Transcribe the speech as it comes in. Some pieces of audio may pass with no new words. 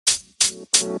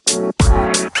Hey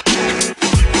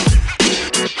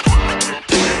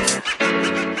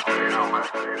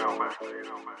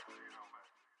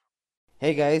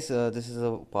guys, this is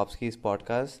a Popskis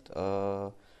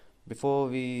podcast. Before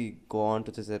we go on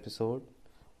to this episode,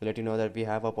 we'll let you know that we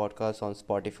have a podcast on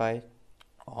Spotify,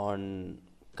 on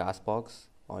Castbox,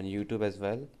 on YouTube as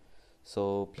well.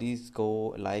 So please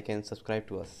go like and subscribe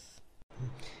to us.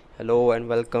 Hello and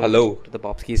welcome Hello. to the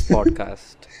Popskis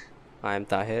podcast. I am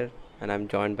Tahir and I'm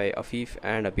joined by Afif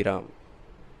and Abhiram.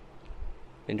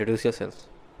 Introduce yourselves.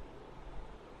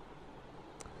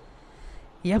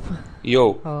 Yep.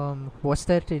 Yo. What's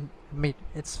that?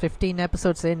 It's 15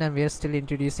 episodes in, and we're still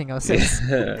introducing ourselves.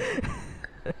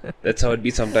 That's how it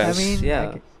be I sometimes. mean,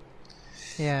 Yeah,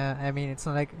 yeah. I mean, it's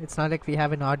not like we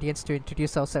have an audience to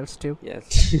introduce ourselves to.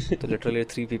 yes. So literally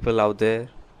three people out there.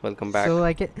 Welcome back. So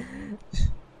I get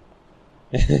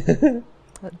to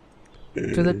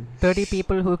the 30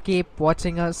 people who keep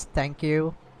watching us. Thank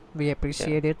you. We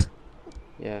appreciate it.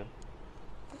 Yeah.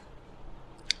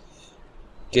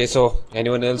 Okay, so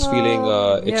anyone else feeling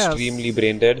Yes. extremely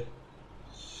brain dead?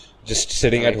 Just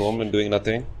sitting at Nice. home and doing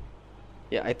nothing?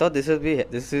 Yeah, I thought this would be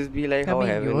like I how mean,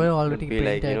 heaven you were already would be brain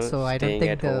like, dead, so I don't staying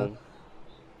think at home.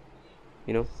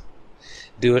 You know,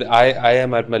 Dude, I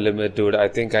am at my limit, dude. I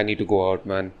think I need to go out,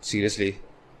 man. Seriously.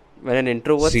 when an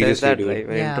introvert says Seriously, that, dude. right?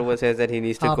 When an Yeah. introvert says that he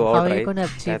needs to How go are out, you right? gonna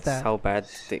achieve That's that? how bad.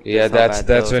 Yeah, That's how bad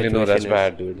that's the when you know that's situation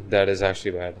is. bad, dude. That is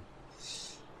actually bad.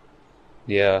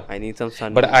 Yeah. I need some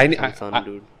sun. But I some sun,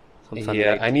 dude. Some yeah,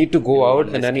 sunlight. I need to go on out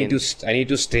my and I need to skin. I need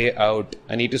to stay out.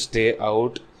 I need to stay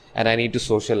out and I need to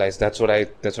socialize. That's what I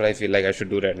feel like I should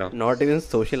do right now. Not even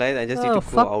socialize. I just need Oh, to go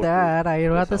fuck out, that! I'd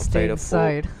dude. rather Just stay outside of four,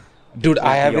 inside. Dude, I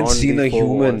like haven't beyond seen a these four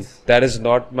human walls. that is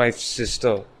not my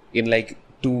sister in like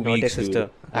 2 Not your weeks, sister. dude.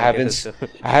 I Not your haven't sister.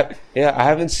 I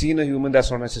haven't seen a human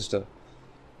that's not my sister.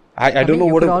 I I don't mean, know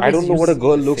you what could I always don't know what a use-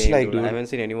 girl looks Same, like, dude. I dude. haven't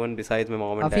seen anyone besides my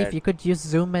mom and Afif, dad. you could use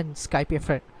Zoom and Skype your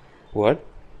friend. What?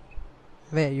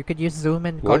 Where you could use Zoom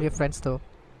and call What? your friends though.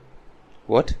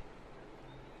 What?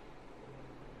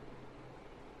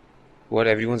 What?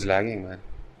 Everyone's lagging, man.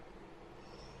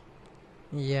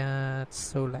 Yeah, it's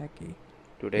so laggy.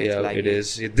 Today it's Yeah, like it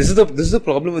is. This is the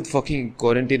problem with fucking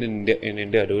quarantine in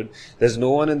India, dude. There's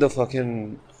no one in the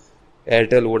fucking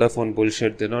Airtel Vodafone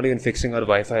bullshit. They're not even fixing our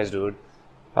Wi-Fi's, dude.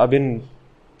 I've been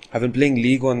playing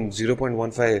League on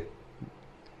 0.15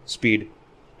 speed,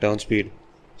 down speed.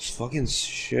 It's fucking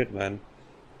shit, man.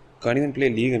 Can't even play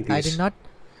League in I peace.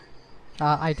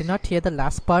 I did not hear the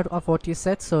last part of what you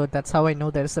said, so that's how I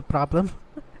know there is a problem.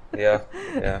 Yeah,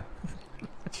 yeah.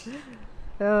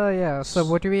 Yeah. So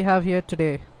what do we have here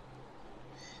today?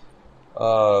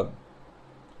 Uh,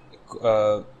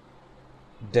 uh,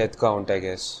 death count, I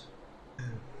guess.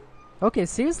 Okay,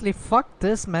 seriously, fuck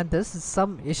this, man. This is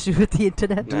some issue with the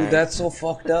internet. Dude, that's so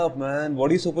fucked up, man. What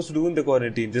are you supposed to do in the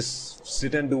quarantine? Just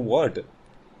sit and do what?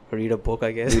 read a book,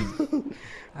 I guess.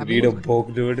 I Read a mean,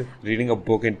 book, dude. Reading a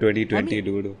book in 2020,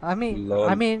 dude.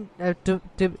 Lol.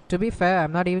 to be fair,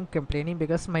 I'm not even complaining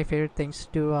because my favorite things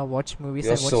to watch movies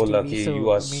You're and watch so TV. lucky. So You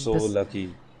are I mean, so this,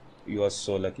 lucky. You are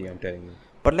so lucky, I'm telling you.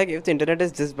 But like, if the internet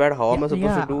is this bad, how am I supposed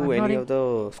yeah, to do I'm not any in- of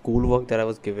the schoolwork that I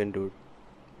was given, dude?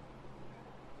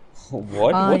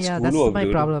 What? Ah, What yeah, that's schoolwork, my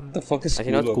dude? problem. What the fuck is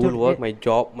Actually, not schoolwork? schoolwork. it- My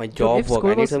job if work.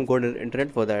 school I need was- some good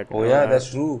internet for that. Oh yeah,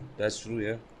 that's true. That's true,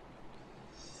 yeah.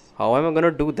 How am I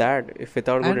gonna do that if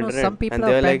without I good know, internet? some people And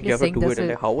are they're like, apparently you have to saying do it. there's And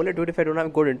a- like, how will I do it if I don't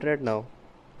have good internet now?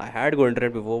 I had good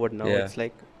internet before, but now Yeah. it's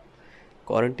like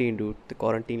quarantine, dude. The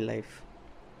quarantine life.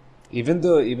 Even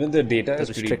the data The is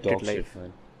pretty restricted dog shit, life.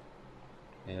 man.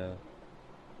 Yeah.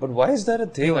 But why is that a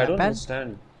thing? Yo, I don't apparent-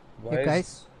 understand. Why you is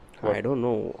guys. what? I don't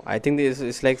know. I think this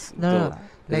is like No,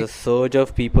 there's like a surge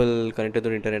of people connected to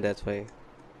the internet. That's why.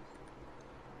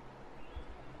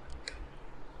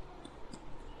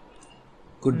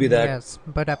 Could be that. Yes,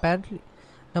 but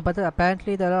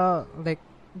apparently there are like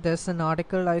there's an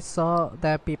article I saw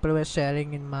that people were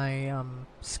sharing in my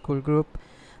school group.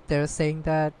 They were saying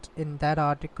that in that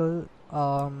article,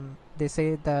 they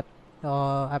say that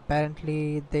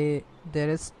apparently there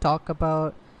is talk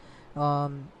about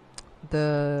um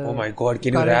the Oh my god,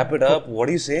 can you current wrap it up? What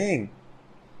are you saying?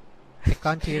 I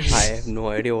can't hear you. I have no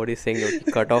idea what he's saying. He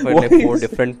cut off at What like is- 4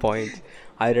 different points.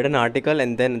 I read an article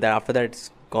and then after that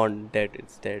it's gone dead.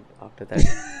 It's dead after that.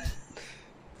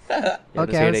 You have to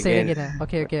Okay, say I it will say it again. again.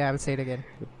 Okay, I will say it again.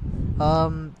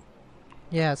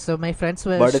 Yeah. So my friends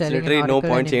were But it's sharing an literally no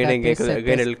article, point and in that changing they it, said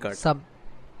again there's it'll cut. some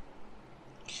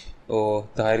Oh,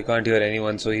 Tahir can't hear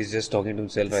anyone, so he's just talking to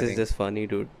himself, I This is think. just funny,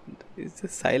 dude. It's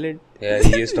just silent. Yeah,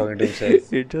 he is talking to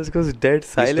himself. It just goes dead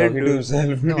He's silent, talking to dude.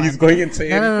 himself. No, He's I'm- going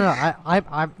insane.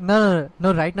 I'm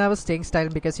no. Right now I was staying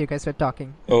silent because you guys were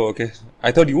talking. Oh, okay.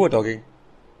 I thought you were talking.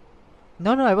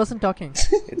 No, I wasn't talking.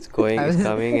 It's going, I it's was-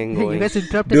 coming and You going. guys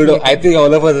interrupted Dude, me. I think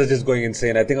all of us are just going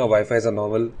insane. I think our Wi-Fi's are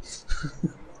normal.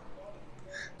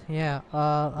 Yeah.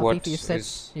 What Afif, you said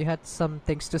is- you had some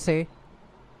things to say.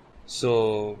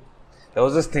 So, there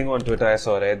was this thing on Twitter I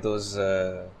saw, right?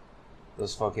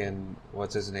 Those fucking,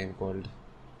 what's his name called?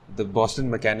 The Boston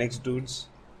Mechanics dudes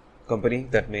company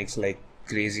that makes like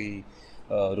crazy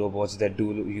robots that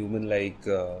do human-like,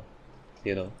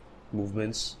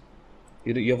 movements.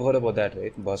 You have heard about that,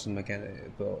 right? Boston Mechanics.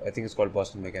 I think it's called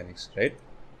Boston Mechanics, right?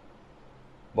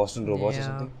 Boston Robots or Yeah.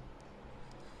 something.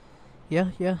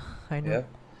 Yeah, I know. Yeah.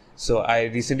 So I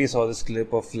recently saw this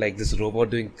clip of like this robot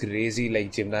doing crazy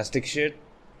like gymnastic shit,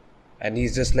 and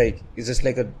it's just like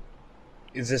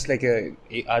a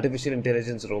artificial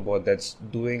intelligence robot that's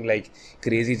doing like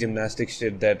crazy gymnastic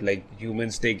shit that like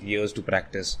humans take years to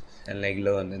practice and like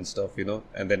learn and stuff,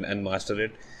 and master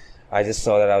it. I just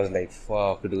saw that, I was like,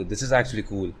 fuck, dude, this is actually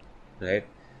cool, right?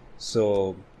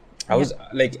 So I was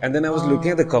like, and then I was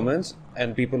looking at the comments,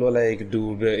 and people were like,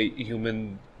 dude,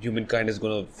 humankind is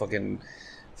gonna fucking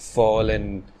fall,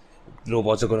 and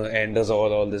robots are gonna end us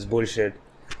all this bullshit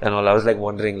and all. I was like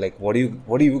wondering, like, what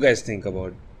do you guys think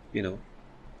about,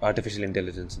 artificial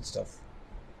intelligence and stuff?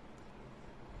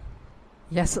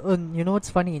 Yes, you know what's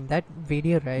funny in that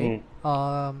video, right?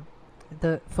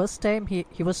 The first time he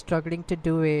was struggling to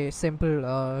do a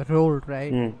simple roll,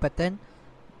 right? But then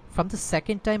from the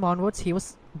second time onwards,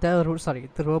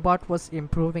 the robot was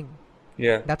improving.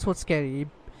 Yeah. That's what's scary. It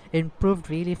improved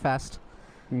really fast,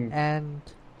 and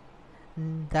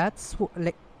that's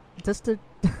like just the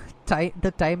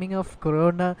the timing of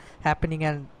Corona happening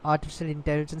and artificial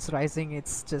intelligence rising.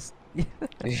 It's just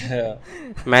Yeah.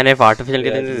 Man, if artificial Yeah,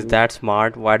 intelligence is dude. that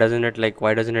smart, why doesn't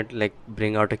it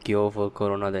bring out a cure for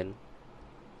corona then?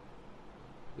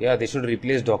 Yeah, they should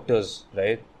replace doctors,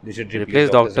 right? They should Replace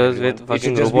and doctors everyone. with It should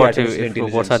fucking just be robots artificial if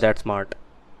robots are intelligence. that smart.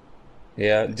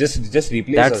 Yeah, just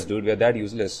replace That's- us, dude. We're that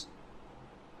useless.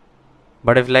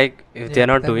 But if Yeah, they're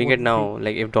not then doing it wouldn't now,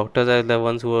 like if doctors are the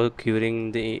ones who are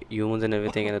curing the humans and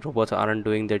everything, and the robots aren't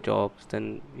doing their jobs,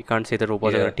 then we can't say the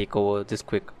robots are Yeah. gonna take over this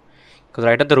quick. Because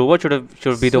right now the robots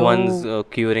should be the ones So-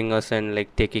 curing us and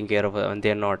like taking care of us, and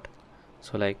they're not.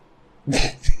 So like,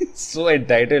 So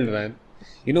entitled, man.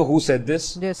 You know who said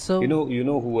this? yeah. So You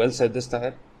know who else said this,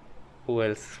 Tahir? who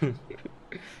else?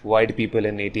 White people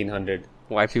in 1800.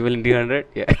 White people in 300?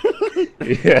 Yeah.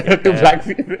 Yeah, to black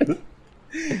people.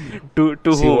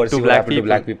 to See who? what To happened black to people.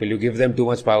 black people. You give them too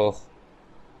much power.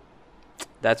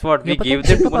 That's what we Yeah, but give then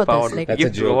them think too much about power. this, to like- That's a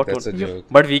give joke. robot That's a to- joke.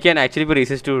 But we can actually be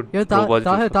racist to yo, robots,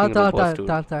 dude. Fucking robots,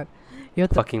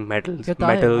 dude. Fucking metals,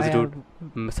 dude.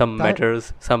 Some Tahir-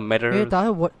 metals, some Hey, metals.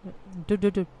 Tahir, what?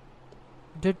 Dude,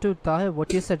 Tahir,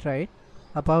 what you said, right?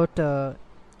 About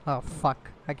oh fuck,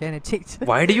 again it changed.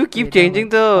 Why do you keep Wait, never changing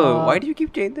mind. the? Why do you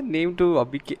keep changing the name to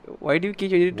Abhi? Why do you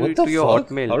keep changing it What the to your fuck?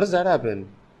 Hotmail? How does that happen?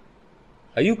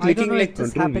 Are you I don't clicking know, like it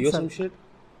just Control V or happens some up. shit?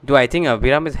 Do I think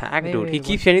Abhiram is hacked, Wait, dude? He wait,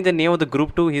 keeps what? changing the name of the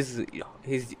group to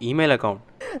his email account.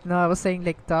 No, I was saying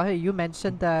like Tahir, you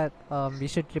mentioned that we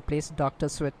should replace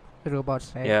doctors with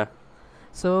robots, right? Yeah.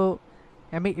 So,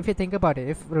 I mean, if you think about it,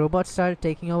 if robots start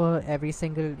taking over every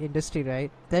single industry,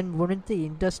 right, then wouldn't the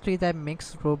industry that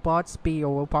makes robots be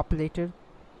overpopulated?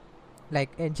 Like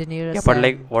engineers. Yeah, but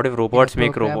like, and, what if robots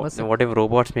make programmers robots? and- What if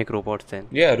robots make robots then?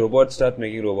 Yeah, robots start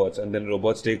making robots, and then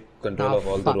robots take control Ah, of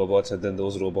all the fuck. robots, and then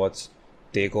those robots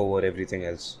take over everything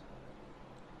else,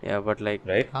 Yeah, but like,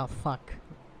 right? Ah, fuck.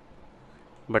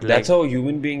 That's how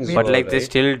human beings Wait, but were, like they right?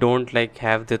 still don't like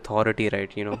have the authority, right?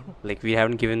 You know, like we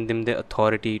haven't given them the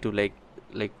authority to like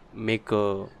make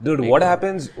a. Dude, make what a-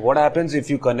 happens? What happens if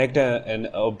you connect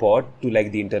a bot to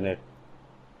like the internet?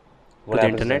 What To the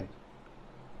happens internet? then?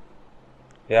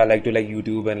 Yeah, like to like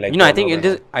YouTube and like. You know, I Pornhub think and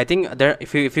it'll just. I think there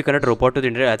if you connect robot to the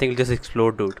internet, I think it'll just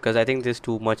explode, dude. Because I think there's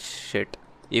too much shit,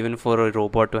 even for a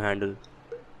robot to handle.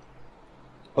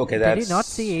 all. Okay, Did that's. you not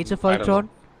see Age of I don't know. Ultron?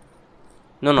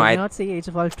 No, Did I you not see Age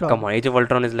of Ultron? come on. Age of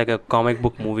Ultron is like a comic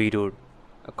book movie, dude.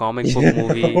 A comic book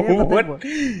movie. Yeah, but then What? what?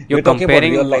 You're We're talking about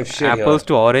comparing real life shit apples here.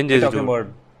 to oranges, We're talking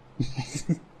dude.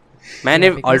 about. Man, Yeah,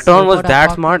 if because Ultron was robot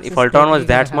that smart, apocalypse if is Ultron was totally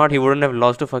that gonna smart, he happen. wouldn't have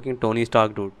lost to fucking Tony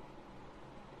Stark, dude.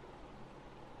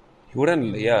 You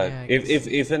wouldn't, Yeah, yeah. I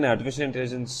If an artificial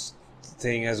intelligence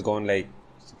thing has gone like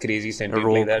crazy sentient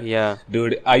Rogue, like that, yeah.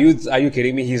 dude, are you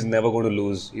kidding me? He's never going to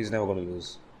lose. He's never going to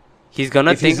lose. He's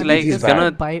gonna If he's- think if like he's he's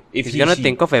gonna bad, By, If he's gonna she-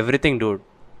 think of everything, dude.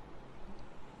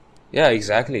 Yeah,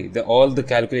 exactly. All the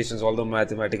calculations, all the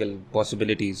mathematical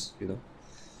possibilities,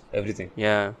 everything.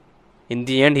 Yeah. In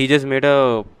the end, he just made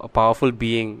a powerful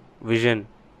being, vision,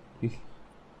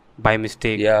 by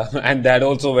mistake. Yeah, and that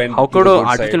also How went to could the a good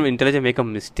artificial side. intelligence make a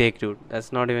mistake, dude?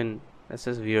 That's not even. That's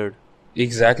just weird.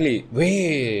 Exactly.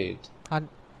 Wait, And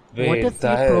what wait, if you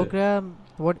Tahir. program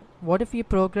what if you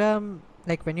program,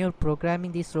 like when you're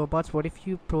programming these robots, what if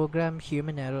you program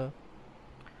human error?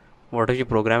 What if you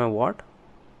program a what?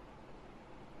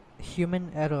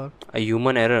 Human error. A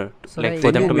human error, So like like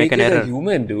for Then them you to when make make an it a error.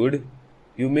 human, dude.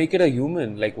 You make it a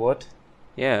human. Like what?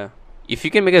 Yeah. If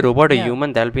you can make a robot a yeah,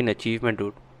 human, that'll be an achievement,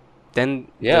 dude. Then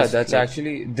Yeah, there's that's like,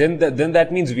 actually then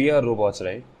that means we are robots,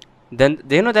 right? then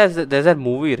you know there's that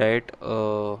movie, right?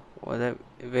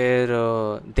 Where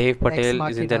Dave ex Patel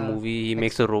is in that machina. movie. He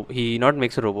makes Ex a he not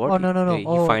makes a robot. Oh no no no. He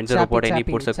Oh finds a robot and he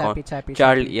puts a child. Chappie.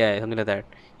 Yeah, something like that.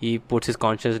 He puts his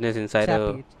consciousness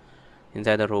Chappie.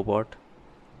 inside the robot.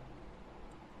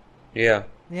 Yeah,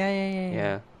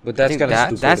 Yeah, but I that's think kind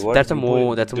of stupid. What that's a you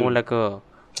more dude? like a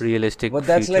realistic But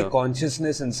that's like future.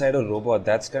 consciousness inside a robot.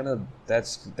 That's kind of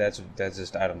that's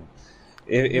just I don't know.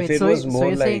 If Wait, it was so more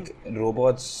you're saying like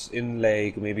robots in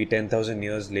like maybe 10,000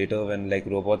 years later when like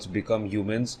robots become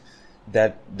humans,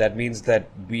 that means that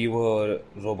we were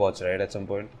robots, right? At some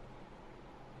point,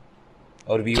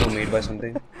 or we were made by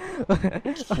something.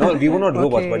 No, we were not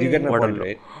robots, but you get okay. my What a point,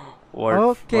 right? what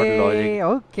logic.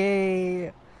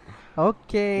 Okay. No,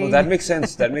 Okay. that makes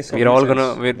sense. That makes We're complete all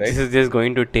sense, this right? is just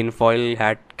going to tinfoil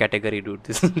hat category, dude.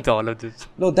 This is all of this.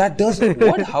 No, that does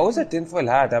what? How is that tinfoil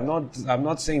hat? I'm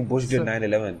not saying Bush did So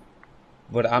 9/11,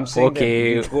 but I'm saying that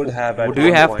we Okay. could have at Do you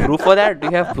one have point proof for that? Do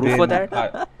you have proof for been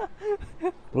that?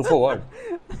 proof for what?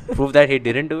 Proof that he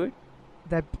didn't do it?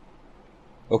 that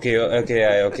Okay,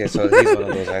 yeah, okay. So he's one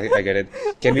of those. I get it.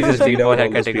 Can we This is just read tinfoil out hat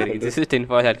all those category. people? This is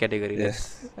tinfoil hat category.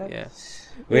 Yes. Yeah.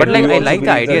 Wait, But do like you I also like the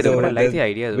believe idea that though. I like the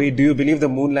idea though. wait, do you believe the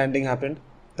moon landing happened,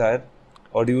 Tahir?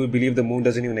 Or do you believe the moon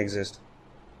doesn't even exist?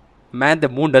 Man, the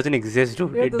moon doesn't exist,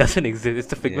 dude. yeah, It doesn't exist.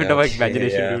 It's a figment Yeah, of our okay,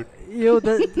 imagination, yeah. dude. yo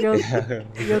the yo Yeah.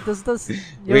 yo this this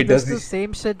yo Wait, this does the this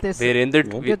same shit they say. We're in the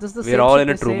what? Yo, this the we're same all shit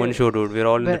in a they Truman say. show, dude. We're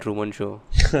all in the When, Truman show.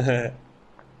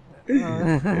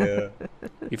 Yeah.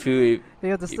 If you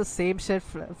yo, this the same shit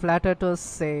flat earthers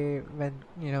say when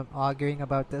arguing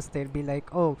about this. They'll be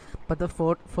like, "Oh, but the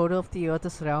photo of the Earth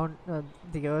is round.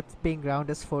 The Earth being round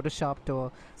is photoshopped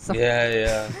or some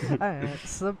Yeah. I don't know,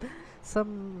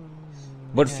 some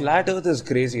But yeah, flat Earth is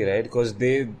crazy, right? Because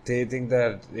they think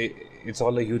that it's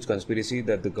all a huge conspiracy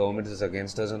that the government is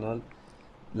against us and all.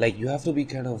 Like you have to be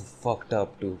kind of fucked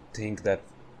up to think that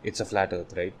it's a flat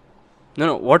Earth, right?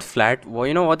 no, what's flat? Well,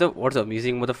 you know what's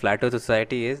amazing about the flat Earth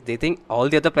society is they think all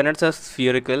the other planets are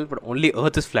spherical, but only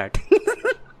Earth is flat.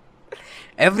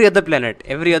 Every other planet,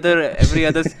 every other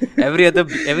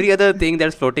thing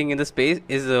that's floating in the space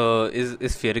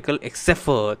is spherical except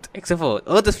for Earth. Except for Earth.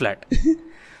 Earth is flat.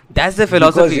 That's the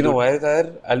Because philosophy, you know dude. why,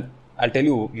 Tahir? I'll tell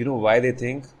you. You know why they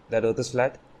think that Earth is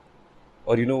flat?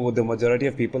 Or you know the majority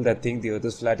of people that think the Earth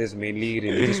is flat is mainly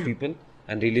religious people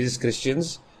and religious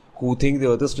Christians who think the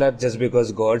Earth is flat just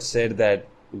because God said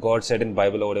in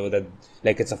Bible or whatever that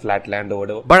like it's a flat land or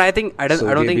whatever. But I think I So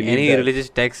don't they think believe any that. religious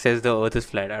text says the Earth is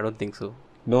flat. I don't think so.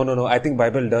 No. I think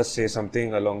Bible does say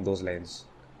something along those lines.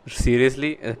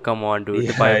 Seriously? Come on, dude.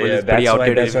 The Yeah, Bible yeah. is pretty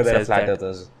outdated That's if why it there are says flat that.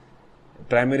 earthers.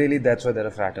 Primarily, that's why there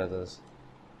are flat earthers.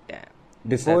 Yeah.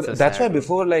 Before That's so that's why sad.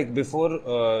 before like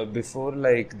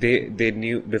they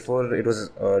knew before it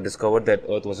was discovered that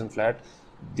Earth wasn't flat,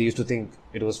 they used to think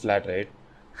it was flat, right?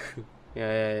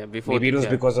 Yeah. Before, Maybe it was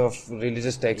yeah. because of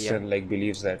religious texts Yeah. and like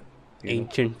beliefs that you know.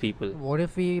 Ancient people. what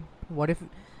if we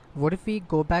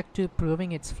go back to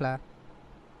proving it's flat?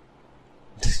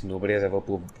 Nobody has ever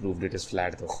proved it is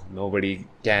flat though. Nobody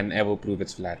can ever prove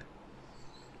it's flat.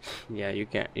 Yeah, you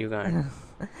can't. You can't.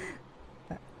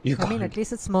 You I mean, can't. at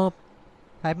least it's more.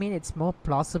 I mean, it's more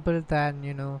plausible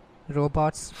than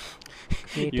robots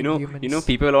creating humans.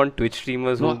 People on Twitch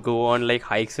streamers who No. go on like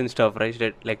hikes and stuff,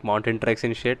 right? Like mountain treks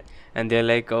and shit, and they're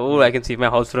like, "Oh, I can see my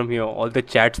house from here." All the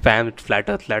chat spam, "Flat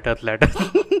Earth, flat Earth, flat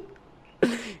Earth."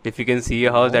 If you can see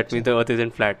your house, that What? means the Earth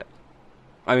isn't flat.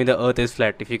 I mean, the Earth is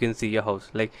flat. If you can see your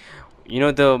house, like,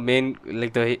 the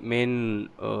main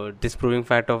disproving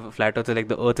fact of flat Earth is like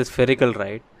the Earth is spherical,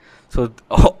 right? So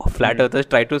flat Hmm. earthers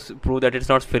try to prove that it's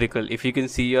not spherical. If you can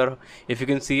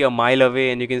see a mile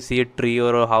away and you can see a tree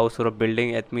or a house or a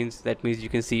building, that means you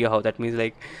can see a house. That means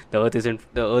like the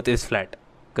Earth is flat.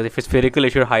 Because if it's spherical,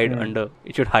 it should hide Hmm. under.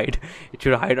 It should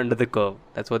hide under the curve.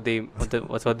 That's what they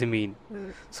mean.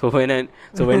 So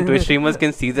when Twitch streamers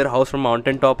can see their house from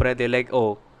mountain top, right? They're like,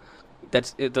 oh,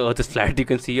 that's if the Earth is flat, you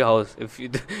can see your house. If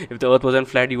the Earth wasn't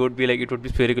flat, you would be like it would be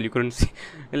spherical. You couldn't see.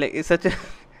 Like it's such a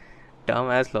dumb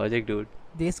ass logic, dude.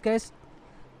 These guys,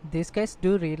 these guys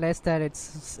do realize that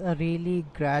it's a really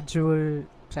gradual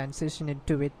transition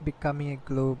into it becoming a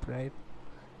globe, right?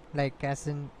 Like, as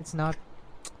in, it's not.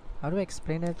 How do I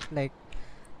explain it? Like,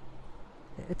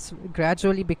 it's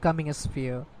gradually becoming a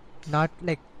sphere, not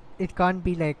like it can't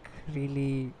be like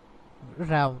really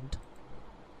round.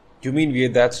 You mean we're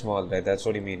that small, right? That's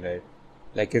what you mean, right?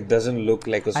 Like it doesn't look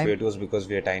like a I'm sphere to us because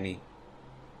we're tiny.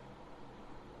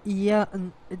 yeah,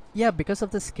 yeah, because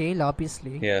of the scale,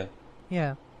 obviously. Yeah,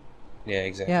 Yeah, yeah, yeah,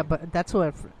 exactly. but that's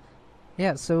what.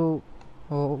 Yeah, so,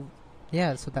 oh,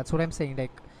 yeah, so that's what I'm saying.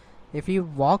 Like, if you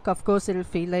walk, of course, it'll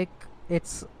feel like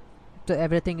it's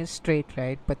everything is straight,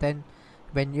 right? But then,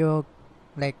 when you're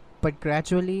like, but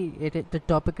gradually, the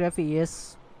topography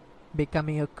is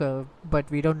becoming a curve, but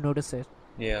we don't notice it.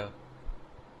 Yeah,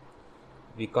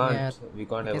 Yeah, we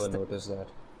can't I guess ever notice that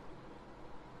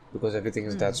because everything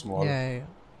is that small. yeah,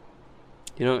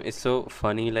 You know, it's so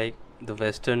funny. Like the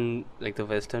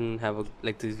Western have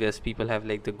like these West people have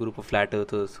like the group of flat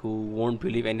earthers who won't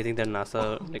believe anything that NASA,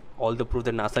 like all the proof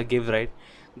that NASA gives, right?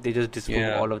 They just disprove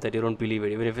Yeah, all of that. They don't believe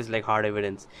it, even if it's like hard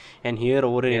evidence. And here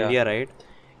over in yeah. India, right?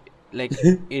 Like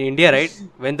in India, right?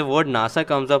 When the word NASA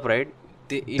comes up, right?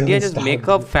 India Don't just start. make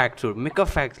up facts, dude. Make up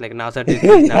facts like NASA did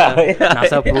this, NASA, Yeah,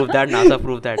 NASA proved that, NASA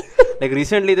proved that. Like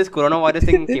recently, this coronavirus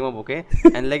thing came up, okay,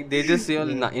 and like they just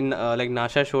like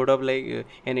NASA showed up like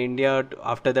in India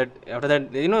after that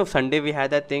you know Sunday we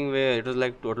had that thing where it was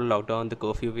like total lockdown, the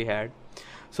curfew we had.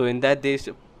 So in that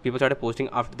people started posting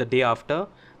after the day after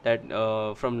that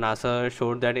from NASA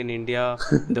showed that in India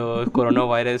the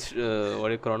coronavirus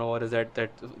coronavirus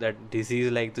that disease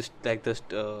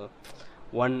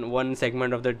one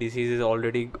segment of the disease is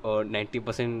already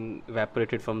 90%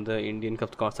 evaporated from the Indian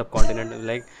subcontinent.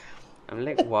 I'm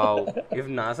like, wow, if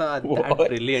NASA are that What?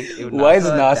 brilliant, if Why is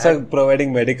NASA are NASA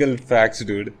providing medical facts,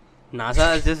 dude?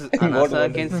 NASA is just What NASA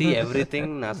what can is see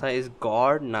everything. NASA is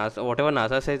God. NASA, whatever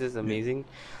NASA says is amazing.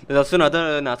 There's also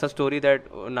another NASA story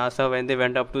that NASA, when they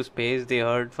went up to space, they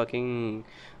heard fucking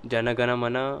Janagana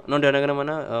Mana. No, Janagana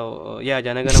Mana. Yeah,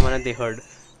 Janagana Mana. They heard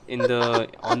in the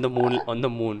on the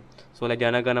moon. So like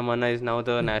Janagana Mana is now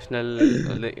the national,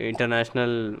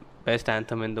 international best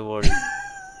anthem in the world.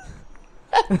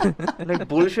 Like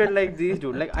bullshit like these,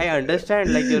 dude. Like I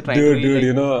understand, like you're trying to be dude, like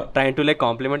you know, trying to like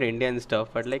compliment India and stuff,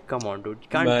 but like come on, dude. You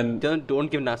can't man.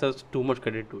 don't give NASA too much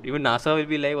credit, dude. Even NASA will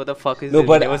be like, what the fuck is No, this? We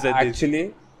but never said this.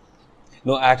 actually,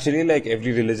 no, actually, like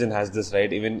every religion has this,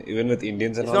 right? Even with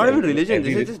Indians and It's all. not even religion.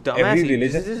 This Every is just every dumbass. This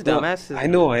religion. is just No, dumbass. I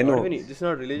know, I Not know. even. This is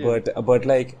not religion. But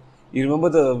like, you remember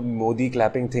the Modi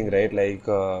clapping thing, right? Like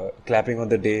clapping on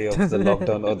the day of the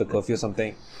lockdown or the curfew or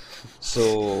something.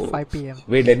 So 5 p.m.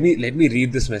 wait, let me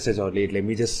read this message out late. Let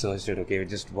me just search it. Okay,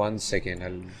 just 1 second.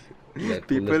 I'll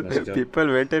pull this message out. People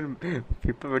went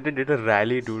and did a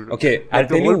rally, dude. Okay, I'll Like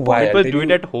the tell you whole why. point I'll was tell do it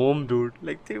you. at home, dude.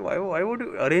 Like, why would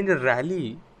you arrange a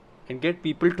rally and get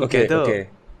people Okay, together? okay,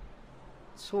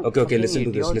 So okay. fucking Listen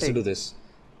to this. Listen idiotic, to this.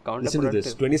 Listen to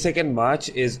this. counterproductive. 22nd March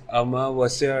is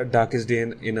Amavasya, darkest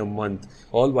day in a month.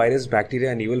 All virus, bacteria,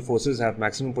 and evil forces have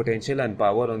maximum potential and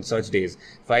power on such days.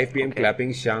 5 p.m. Okay.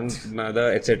 clapping, Shang,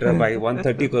 Nada, etc. by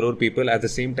 130 crore people at the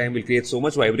same time will create so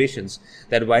much vibrations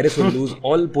that virus will lose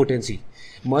all potency.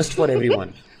 Must for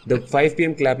everyone. The 5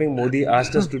 p.m. clapping Modi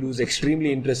asked us to do is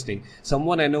extremely interesting.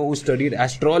 Someone I know who studied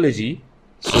astrology.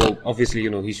 So obviously,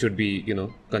 he should be,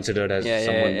 considered as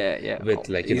someone Yeah. with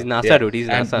like, He's NASA, dude. He's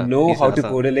and NASA. know He's how to NASA.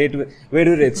 correlate with.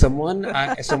 Wait. Someone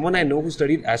I know who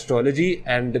studied astrology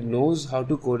and knows how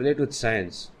to correlate with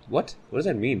science. What? What does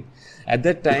that mean? At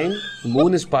that time,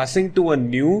 moon is passing to a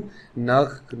new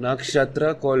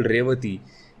nakshatra called Revati.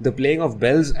 The playing of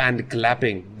bells and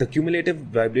clapping. The cumulative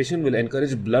vibration will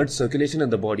encourage blood circulation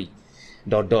in the body. ...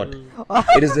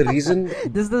 It is the reason.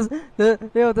 This is this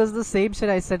is the same shit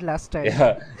I said last time.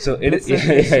 Yeah. So it is.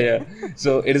 Yeah.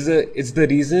 So it's the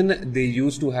reason they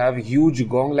used to have huge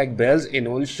gong-like bells in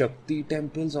old Shakti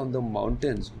temples on the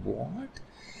mountains. What?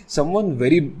 Someone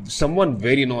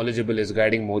very knowledgeable is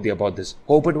guiding Modi about this.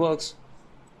 Hope it works.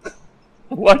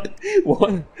 What?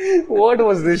 What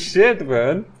was this shit,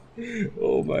 man?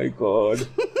 Oh my god.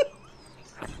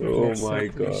 Oh my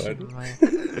god.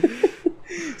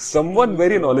 Someone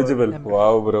very knowledgeable.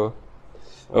 Wow, bro.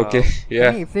 Okay, I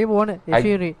yeah. mean, if you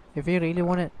I- really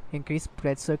want to increase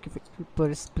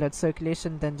blood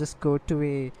circulation, then just go to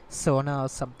a sauna or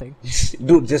something.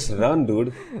 Dude, just run,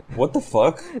 dude. What the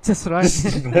fuck? Just run.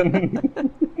 Just run.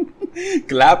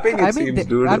 Clapping, it I mean, seems,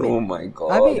 dude. I mean- Oh my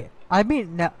god. I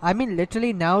mean,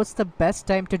 literally now it's the best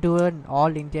time to do an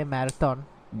all India marathon.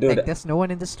 Dude, Like there's no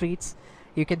one in the streets.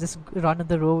 You can just run on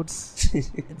the roads.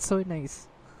 It's so nice.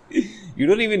 you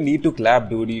don't even need to clap,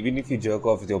 dude. Even if you jerk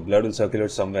off, your blood will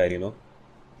circulate somewhere, you know.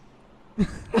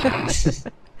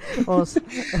 Oh,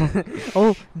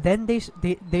 oh, then they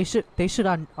should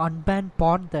unban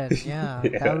porn then. Yeah,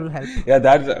 that will help. Yeah,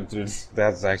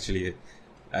 that's actually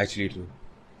true.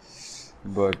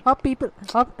 But Are people?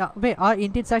 Wait, are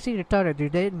Indians actually retarded? Do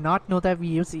they not know that we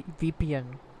use VPN?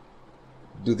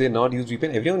 do they not use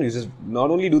VPN? Everyone uses.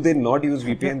 Not only do they not use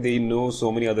VPN, they know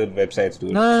so many other websites,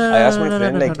 dude. No, no, no, I no, asked no, my no,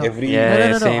 friend no, like no. every. Yeah. No, no,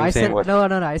 no, no. same, I same. said What? no,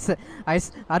 no, no.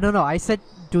 I don't know. I said,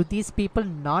 do these people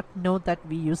not know that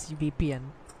we use VPN?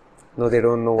 No, they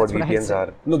don't know what That's what I VPNs said.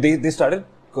 are. No, they started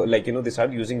they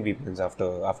started using VPNs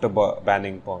after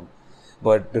banning porn,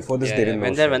 but before this Yeah, they yeah. didn't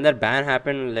When know that shit. when that ban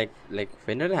happened, like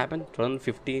when did it happen?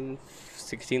 2015,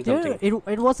 16 Yeah, something.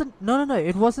 it wasn't. No.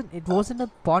 It wasn't a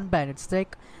porn ban. It's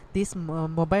like these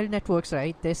mobile networks,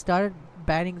 right? They started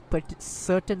banning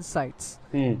certain sites.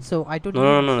 Hmm. So I don't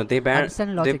No. They banned.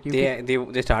 understand They, logic. You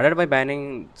can, they started by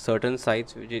banning certain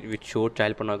sites which showed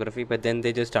child pornography, but then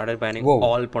they just started banning Whoa.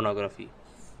 all pornography.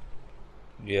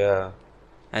 Yeah.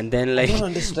 And then I like don't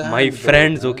understand, my bro,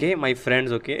 friends,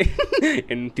 man. okay,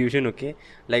 in tuition, okay,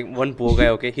 like one poor guy,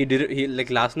 okay, he like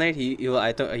last night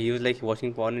I thought he was like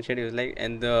watching porn and shit. He was like,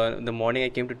 and the morning I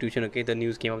came to tuition, okay, the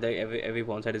news came up that every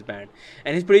porn site is banned,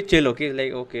 and he's pretty chill, okay,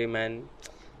 like okay man,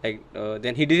 like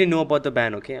then he didn't know about the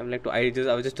ban, okay. I'm like I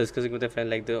was just discussing with a friend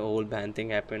like the whole ban thing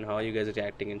happened, how are you guys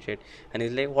reacting and shit, and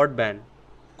he's like what ban?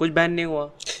 कुछ ban नहीं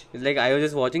हुआ. He's like I was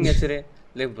just watching yesterday,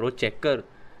 like bro check कर.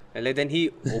 And like then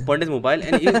he opened his mobile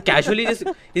and he's casually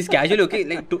okay,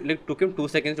 like took him 2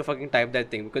 seconds to fucking type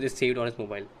that thing because it's saved on his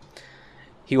mobile.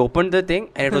 He opened the thing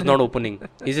and it was not opening.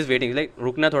 He's just waiting. He's like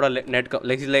rukna thoda net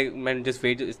like he's like man just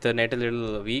wait, it's the net a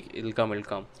little weak, it'll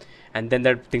come. And then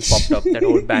that thing popped up, that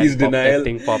old ban He's popped, denial. that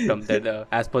thing popped up that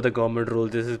as per the government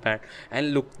rules this is banned.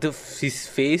 And look, his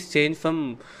face changed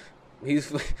from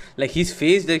his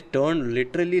face like turned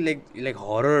literally like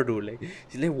horror, dude. Like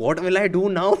he's like, what will I do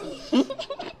now?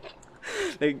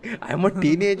 Like I'm a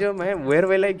teenager, man. Where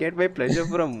will I get my pleasure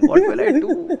from? What will I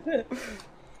do?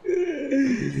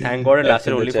 Thank God it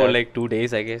lasted in the only for chat. like 2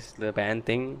 days, I guess, the ban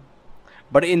thing.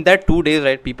 But in that 2 days,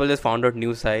 right, people just found out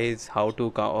new sites, how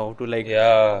to like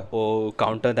Yeah.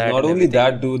 counter that. Not and only everything.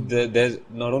 that, dude.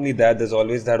 There's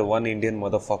always that one Indian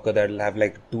motherfucker that'll have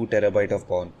like 2 terabyte of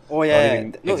porn. Oh Not yeah,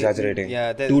 even no, exaggerating.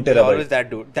 yeah, 2 there's always terabyte. that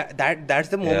dude. That's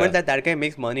the moment Yeah. that guy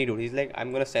makes money, dude. He's like,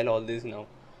 I'm gonna sell all this now.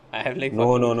 I have like No.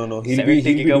 fucking He'll 70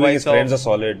 be doing his gigabytes friends a of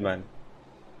solid, man.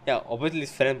 yeah, obviously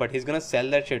his friend, but he's gonna sell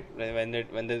that shit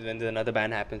when there's another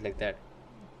ban happens like that.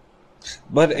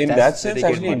 But in That's that where sense, they get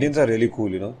actually, money. Indians are really cool,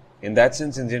 you know. In that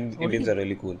sense, Indians are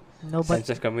really cool. no, but Sense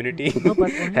of community, no,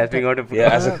 but only helping out a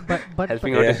Yeah, as a-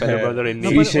 helping out a fellow brother in No,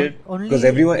 free need. but shit. only- Because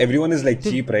everyone is like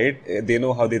cheap, right? They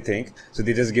know how they think, so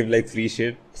they just give like free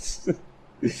shit.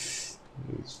 It's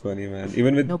funny, man.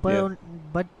 Even with no,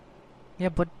 but yeah.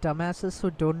 but dumbasses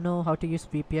who don't know how to use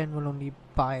VPN will only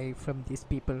buy from these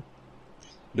people.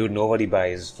 Dude, nobody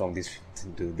buys from these.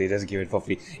 Dude, they just give it for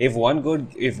free. If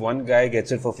one guy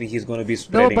gets it for free, he's gonna be No,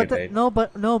 spreading but it,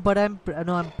 right?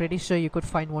 I'm pretty sure you could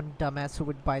find one dumbass who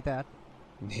would buy that.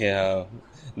 Yeah.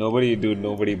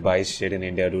 Nobody buys shit in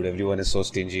India, dude. Everyone is so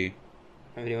stingy.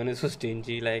 Everyone is so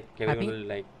stingy, like everyone will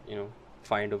like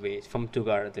find a way from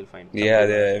Jugaad they'll find. some Yeah,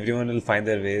 way. everyone will find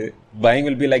their way. Buying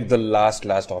will be like the last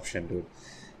option, dude.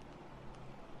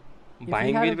 If we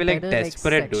Buying had will a be like better,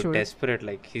 desperate, sexual- dude. Desperate,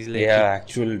 like he's like Yeah,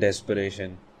 actual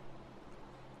desperation.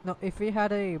 No, if we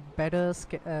had a better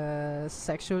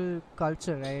sexual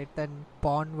culture, right, then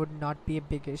porn would not be a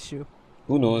big issue.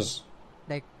 Who knows?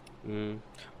 Like,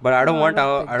 But I don't No, I want don't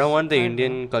our, think I don't so. want the I don't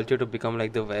Indian culture to become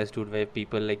like the West, dude, where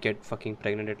people like get fucking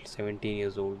pregnant at 17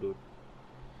 years old, dude.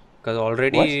 Because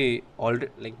already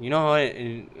like how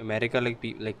in America like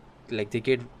they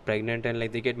get pregnant and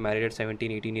like they get married at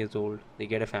 17, 18 years old. They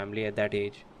get a family at that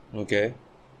age. Okay.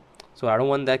 So I don't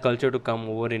want that culture to come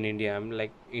over in India. I'm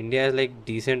like India is like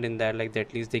decent in that like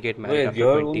at least they get married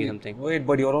after 20 something.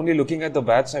 But you're only looking at the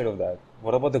bad side of that.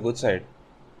 What about the good side?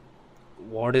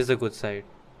 What is the good side?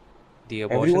 The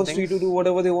abortion Everyone's thing. free to do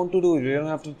whatever they want to do. You don't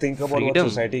have to think about Freedom. what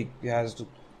society has to.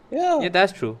 Yeah. Yeah,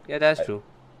 that's true.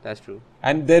 That's true.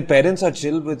 And their parents are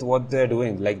chill with what they're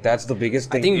doing. Like that's the biggest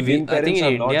thing. Indian I think parents in are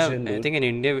India, not chill, I dude. think in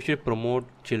India we should promote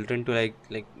children to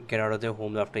like get out of their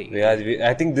homes after 18. Yeah,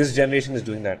 I think this generation is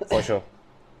doing that for sure.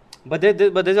 But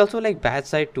there's also like bad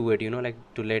side to it, like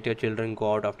to let your children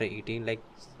go out after 18.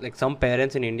 Like some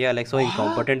parents in India are like so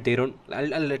incompetent they don't.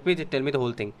 Let me tell me the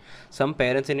whole thing. Some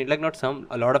parents in like not some,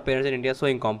 a lot of parents in India are so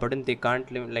incompetent they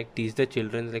can't like teach their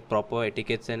children like proper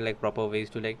etiquettes and like proper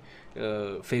ways to like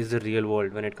face the real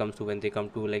world when it comes to when they come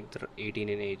to like 18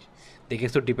 in age. They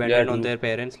get so Yeah, dependent on dude. their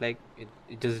parents, like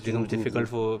it just True, becomes true, difficult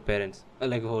true. for parents,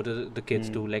 like for the kids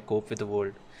to Hmm. like cope with the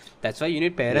world. That's why you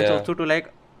need parents Yeah. also to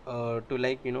like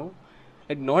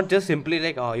like not just simply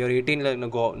like, oh, you're 18, like no,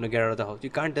 go, no, get out of the house. You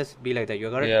can't just be like that. You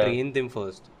gotta Yeah. train them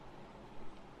first.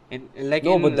 Like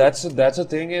No, but in that's a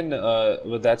thing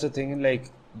in like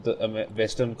the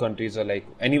Western countries are like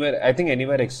anywhere. I think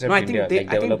anywhere no, except India, like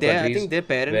developed I countries, think their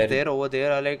parents where there over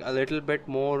there are like a little bit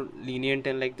more lenient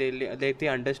and like they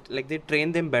understand, like they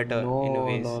train them better in a no,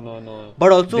 ways. no, no, no.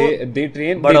 But also, They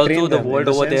train the them in world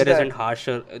the over sense there isn't that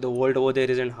harsher. The world over there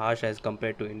isn't harsh as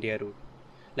compared to India, dude.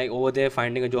 Like over there,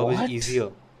 finding a job is what? easier.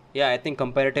 Yeah, I think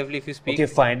comparatively, if you Okay, speak.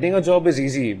 finding a job is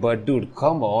easy, but dude,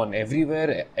 come on.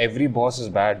 Everywhere, every boss is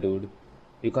bad, dude.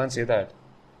 You can't say that.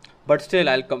 But still,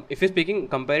 if you're speaking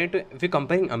comparing to if you're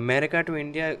comparing America to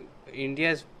India,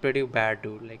 India is pretty bad,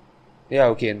 dude. Like, Yeah,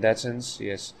 okay, in that sense,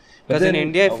 yes. But because in then,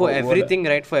 India, for what? everything,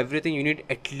 right, for everything, you need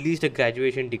at least a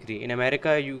graduation degree. In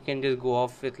America, you can just go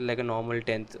off with like a normal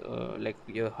 10th, like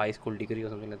your high school degree or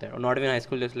something like that, or not even high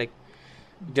school, just like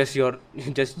just your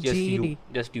GED.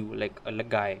 just you, like a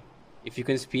guy. If you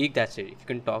can speak, that's it. If you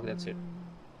can talk, that's it.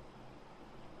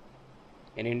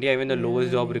 In India, even the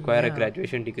lowest job require a Yeah.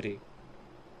 graduation degree.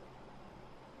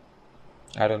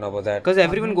 I don't know about that. Because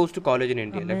everyone Amer- goes to college in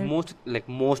India. Amer- Like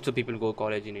most of the people go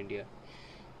college in India.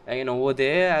 And over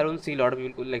there, I don't see a lot of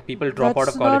people like people drop out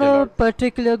That's of college not a a lot.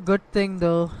 particular good thing,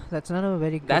 though. That's not a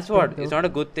very good That's thing, what. It's though. not a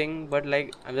good thing, but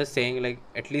like I'm just saying, like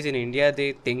at least in India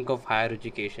they think of higher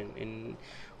education. In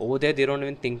over there, they don't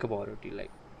even think about it.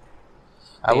 Like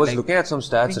I they was like looking at some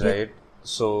stats, India. right?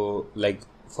 So, like,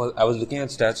 I was looking at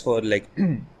stats for like,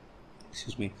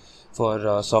 excuse me,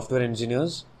 for software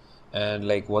engineers and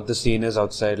like what the scene is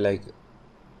outside, like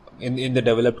in the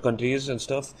developed countries and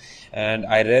stuff. And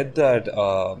I read that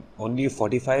only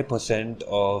 45%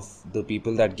 of the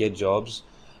people that get jobs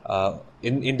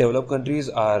in developed countries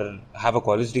are have a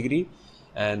college degree,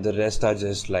 and the rest are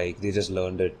just like they just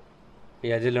learned it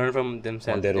yeah, they learn from on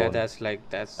themselves. their Yeah, own.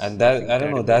 And that's that, I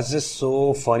don't know, incredible. that's just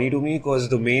so funny to me because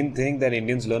the main thing that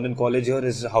Indians learn in college here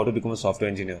is how to become a software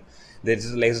engineer.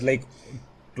 There's like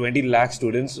 20 lakh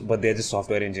students, but they're just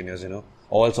software engineers,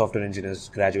 all software engineers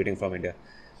graduating from India.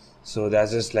 So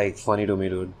that's just like funny to me,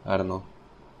 dude. I don't know.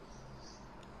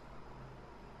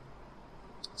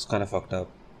 It's kind of fucked up.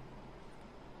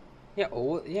 Like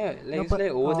No, it's but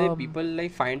like over there, people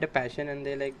like find a passion and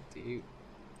they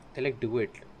like do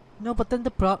it. no, but then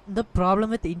the problem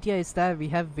with India is that we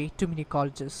have way too many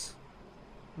colleges.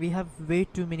 We have way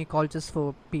too many colleges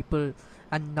for people,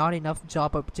 and not enough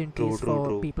job True, opportunities true, for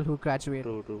true, people who graduate.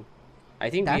 true, true. I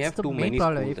think we That's have the too main many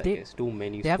problem. schools. If I guess too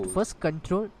many they have to schools. first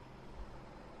control.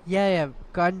 Yeah, yeah,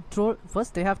 control.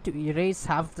 First, they have to erase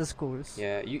half the schools.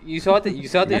 Yeah, you That's saw one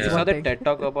Yeah. the thing. TED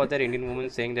talk about that Indian woman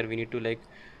saying that we need to like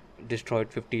destroy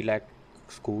 50 lakh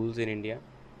schools in India.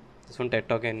 This one TED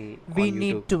talk and We on YouTube.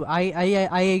 need to.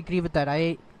 I agree with that.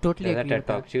 I totally There's a agree TED with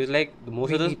that. talk. She was like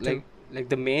most We of those need to. like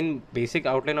the main basic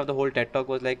outline of the whole TED talk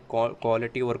was like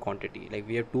quality over quantity. Like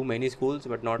we have too many schools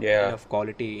but not Yeah. enough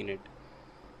quality in it.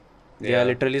 There are Yeah.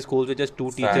 literally schools with just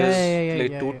two Yeah, teachers, Facts. yeah, yeah,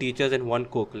 like yeah, two yeah. teachers and one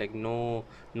cook. Like no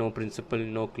principal,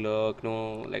 no clerk, no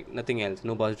like nothing else,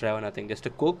 no bus driver, nothing. Just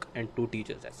a cook and two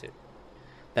teachers. That's it.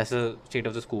 That's the state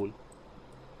of the school.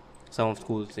 Some of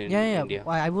schools in Yeah, yeah. India.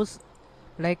 I was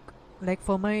like,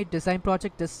 for my design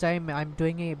project this time, I'm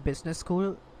doing a business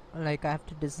school. Like I have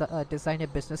to design a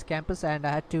business campus, and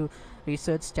I had to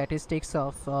research statistics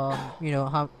of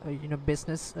how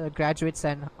business graduates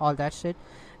and all that shit.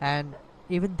 And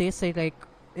even they say like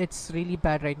it's really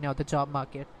bad right now, the job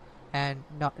market, and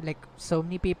not like so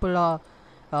many people are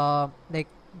like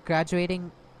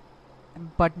graduating,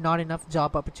 but not enough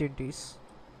job opportunities.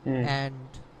 Hmm.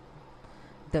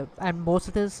 And most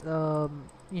of this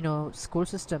school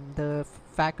system, the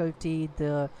faculty,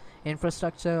 the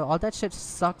infrastructure, all that shit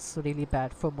sucks really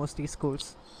bad for most of these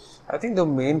schools. I think the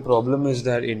main problem is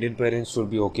that Indian parents should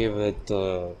be okay with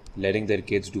letting their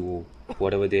kids do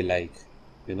whatever they like,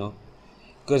 you know?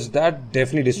 Because that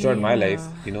definitely destroyed my life,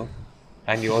 Yeah,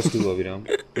 and yours too, Abhiram.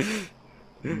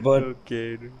 But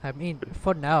Okay. I mean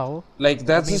for now. like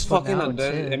that's I mean just for fucking now,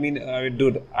 under. I chill. mean,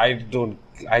 dude, I don't,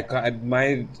 I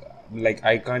can't.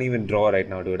 I can't even draw right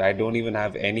now, dude. I don't even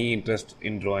have any interest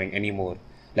in drawing anymore.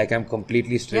 Like I'm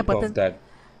completely Yeah, stripped but of then that.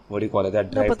 What do you call it?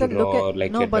 That no, drive but to then look draw at or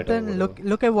like no, get but better or then whatever.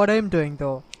 look at what I'm doing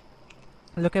though.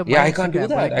 Look at Yeah, my I can't do Instagram.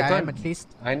 that. Like, I I am can't. at least.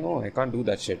 I know I can't do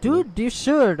that shit. man. Dude, you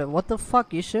should. What the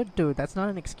fuck? You should do. That's not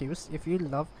an excuse. If you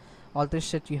love all this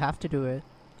shit, you have to do it.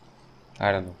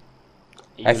 I don't know.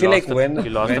 You I feel lost like the- when you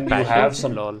lost the you passion. have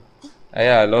some, Lol.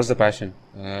 yeah, I lost the passion.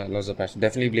 Lost the passion.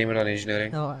 Definitely blame it on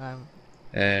engineering. No, I'm.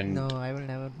 And No, I will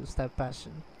never lose that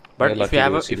passion. But You're if lucky, you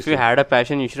have dude, if seriously. you had a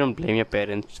passion, you shouldn't blame your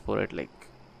parents for it. Like,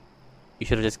 you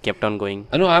should have just kept on going.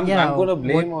 I know I'm Yeah, gonna what-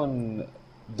 blame on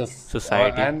the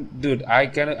Society. and dude, I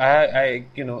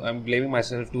I'm blaming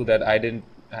myself too that I didn't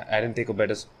take a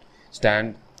better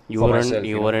stand You for weren't myself.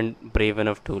 you know. weren't brave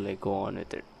enough to like go on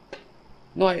with it.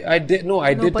 No, I did. No,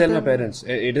 I No, did but tell my then- parents.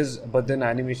 It is, but then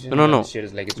animation. No. and shit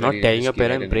is like it's Not very telling your risky, right,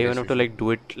 parents in brave this enough to situation. like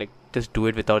do it, like just do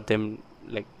it without them,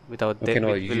 like without Okay, them,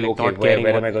 no, like, you, like okay. not Where caring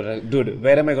am I what. gonna, dude?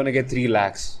 Where am I gonna get 3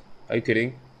 lakhs? Are you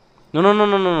kidding? No,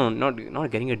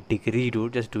 not getting a degree,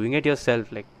 dude. Just doing it yourself.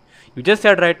 Like you just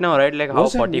said right now, right? Like What how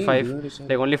does that mean, 45, dude? It's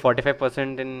like only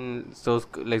 45% in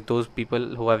those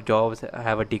people who have jobs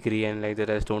have a degree, and like the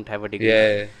rest don't have a degree.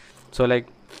 Yeah. So like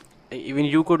even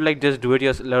you could like just do it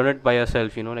learn it by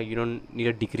yourself. You know, like you don't need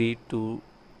a degree to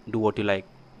do what you like.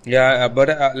 Yeah, but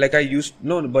like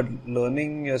but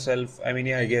learning yourself, I mean,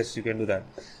 yeah, I guess you can do that.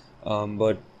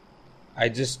 But I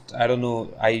don't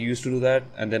know. I used to do that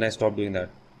and then I stopped doing that.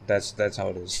 That's how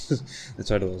it is. That's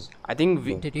how it was. I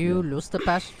think Did you lose the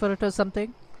passion for it or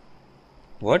something?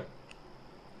 What?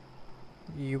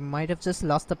 You might have just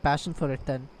lost the passion for it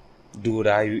then. Dude,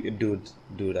 I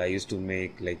used to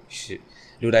make like shit.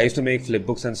 Dude, I used to make flip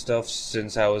books and stuff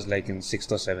since I was like in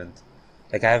 6th or 7th.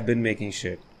 Like I have been making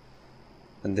shit.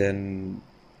 And then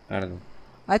I don't know.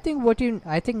 I think what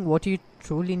you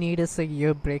truly need is a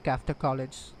year break after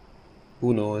college.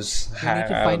 Who knows? You need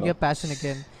to I find don't your know. passion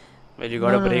again. well, you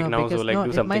got a break now, so because like do it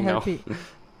might something now. help you.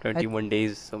 21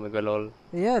 days, so my god, all.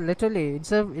 Yeah, literally.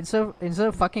 Instead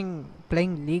of fucking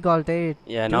playing League all day.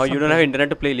 Yeah, do now you don't have something. internet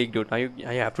to play League, dude. Now you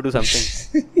have to do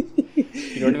something.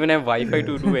 You don't even have Wi-Fi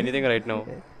to do anything right now.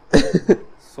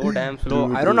 So damn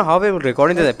slow. I don't know how we're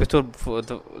recording this episode for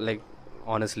the like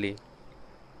honestly.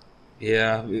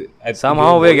 Yeah.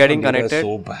 Somehow your we're voice getting on data is connected.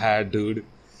 So bad, dude.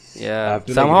 I Yeah. have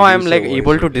to, like, Somehow I'm reduce like your voice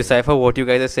able to a bit. decipher what you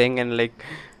guys are saying and like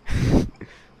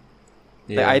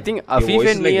Yeah. I think Your Afif voice and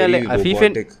is, me are very like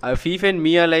robotic. Afif and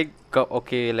me are like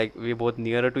okay, like we're both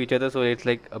nearer to each other, so it's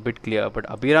like a bit clear. But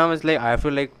Abhiram is like I have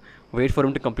to like wait for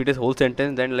him to complete his whole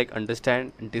sentence, then like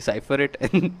understand and decipher it.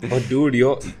 And But dude,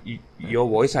 your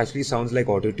voice actually sounds like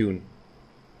auto-tune.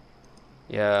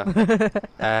 yeah,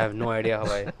 I have no idea how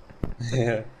I.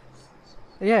 Yeah.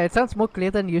 Yeah, it sounds more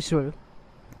clear than usual.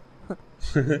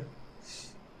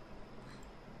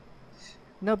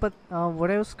 No, but what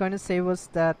I was going to say was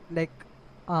that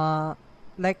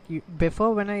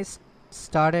before when I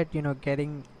started,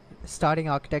 starting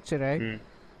architecture, right? Hmm.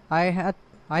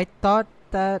 I thought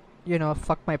that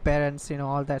fuck my parents,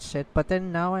 all that shit. But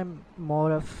then now I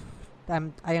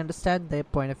understand their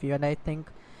point of view, and I think,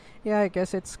 yeah, I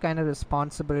guess it's kind of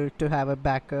responsible to have a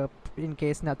backup in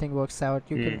case nothing works out.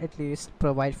 You can at least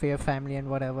provide for your family and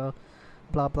whatever,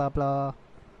 blah blah blah.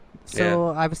 So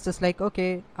I was just like,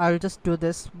 okay, I'll just do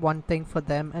this one thing for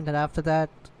them, and then after that,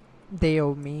 they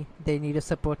owe me. They need to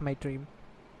support my dream.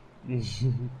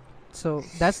 So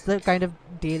that's the kind of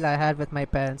deal I had with my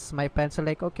parents. My parents are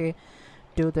like, okay,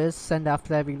 do this, and after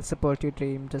that, we'll support your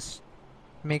dream. Just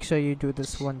make sure you do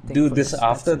this one thing. Dude, for this us.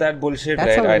 after That's it. that bullshit,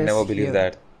 That's right? how I it is never believe here.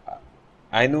 that.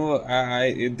 I know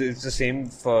it's the same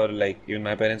for like even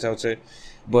my parents outside.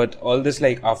 But all this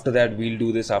like after that we'll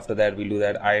do this, after that we'll do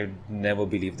that. I never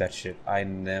believe that shit. I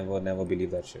never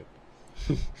believe that shit.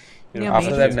 You Yeah, know, after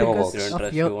maybe that it's never because works. You don't of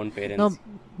trust your- your own parents.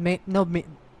 No,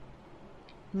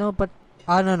 no, but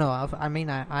I don't know. I mean,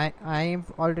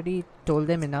 I've already told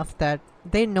them enough that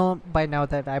they know by now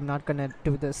that I'm not gonna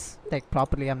do this like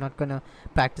properly. I'm not gonna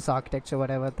practice architecture,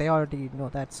 whatever. They already know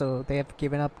that, so they have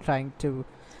given up trying to.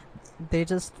 They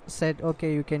just said,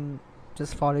 okay, you can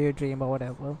just follow your dream or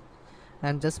whatever,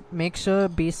 and just make sure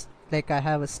like I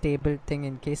have a stable thing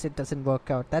in case it doesn't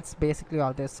work out. That's basically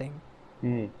all they're saying.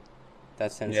 Hmm.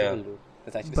 That's sensible, Yeah. dude.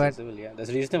 That's actually But- sensible. Yeah,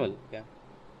 that's reasonable. Yeah.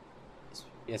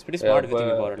 It's pretty Yeah, smart if you think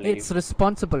but- about it. Like, It's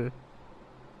responsible.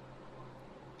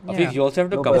 Afif, you also have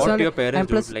to No, come but- out to your And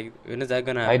parents, plus- dude. Like, when is that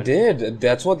gonna I happen? did.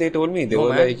 That's what they told me. They No, were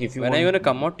man. like, if you when want... are you gonna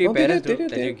come out to your No, they parents, did, dude?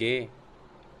 they That did. you're gay.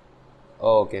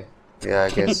 Oh, okay. Yeah, I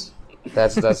guess.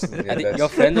 that's I yeah, think that's- your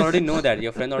friends already know that.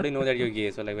 Your friends already know that you're gay.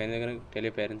 So like, when are you gonna tell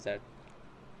your parents that?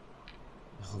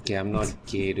 Okay, I'm not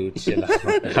gay, dude. Chill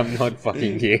out. I'm not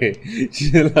fucking gay.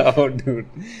 Chill out, dude.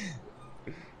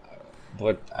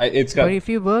 But it's got... But if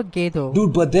you were gay though,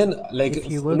 Dude, but then, like,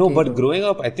 If you were no, gay, but though, growing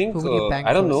up, I think, who will you bang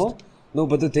I don't know. first? No,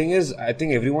 but the thing is, I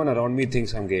think everyone around me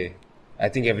thinks I'm gay. I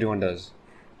think everyone does.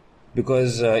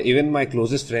 Because even my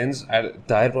closest friends,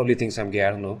 Tahir probably thinks I'm gay,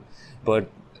 I don't know. But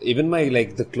even my,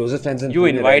 like, the closest friends in You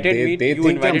Pune, right, invited me. they You think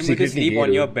I'm invited me to secretly sleep gay,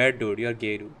 on your dude. bed, dude. You're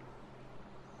gay, dude.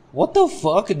 What the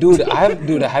fuck, dude?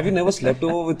 Have you never slept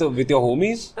over with your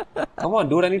homies? Come on,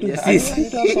 dude. I need to Yes, I yes.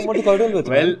 need to have someone to cuddle with,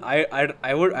 Well, man.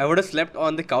 I would have slept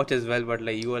on the couch as well, but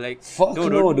like you were like, Fuck no,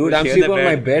 no, dude. we'll I'm share sleeping the on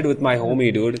my bed. bed with my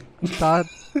homie, dude. Tahir,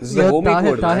 This is the yo, homie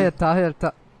code, man.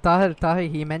 Tahir,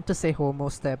 he meant to say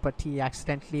homos there, but he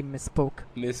accidentally misspoke.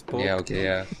 Misspoke. Yeah, okay,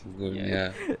 yeah. Good,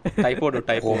 Yeah. yeah. Typo, dude,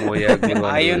 typo. Homo, yeah, good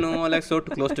one, I, you dude. know, like so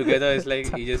close together. It's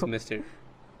like he just missed it.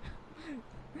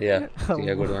 Yeah,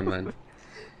 yeah, good one, man.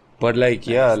 But like,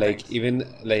 yeah, Thanks, like thanks. even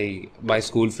like my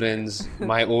school friends,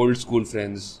 my old school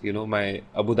friends, you know, my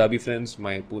Abu Dhabi friends,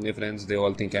 my Pune friends, they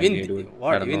all think I'm gay, dude. I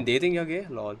What? don't Even know. they think you're gay?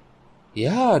 Lol.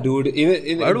 Yeah, dude. Why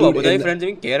do Dude, Abu Dhabi friends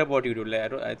even care about you, dude?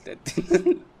 Like, I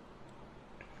don't.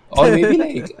 or maybe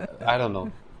like I don't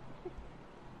know.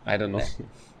 I don't know.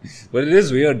 But it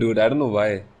is weird, dude. I don't know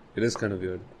why. It is kind of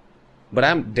weird. But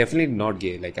I'm definitely not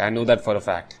gay. Like I know that for a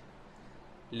fact.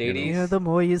 Ladies. You know, the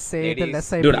more you say, the Ladies.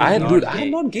 less I Dude, believe you. not I gay.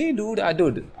 am not gay, dude.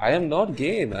 I am not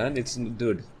gay, man. It's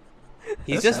dude.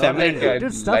 He's just Not feminine, like I dude.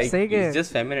 Dude, stop like- saying He's it.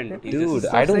 just feminine, dude. He's Dude,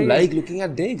 just, I don't saying like it. looking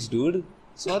at dicks, dude.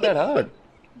 It's not that hard.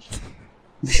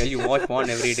 well, you watch porn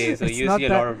every day, so It's you not see a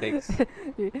that- lot of dicks.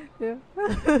 Yeah.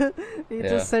 He Yeah.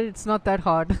 just said it's not that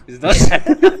hard. It's not that.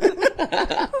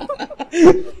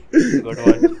 Good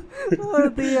one.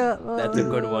 That's a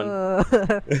good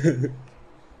one.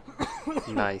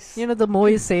 Nice. You know, the more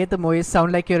you say it, the more you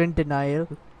sound like you're in denial.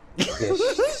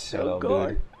 Yes, shut up,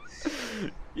 God.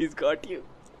 He's got you.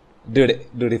 dude.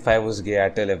 Dude, if I was gay,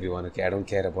 I'd tell everyone. Okay, I don't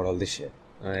care about all this shit.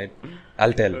 All right,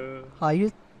 I'll tell. Are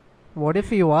you? What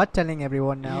if you are telling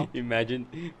everyone now? Imagine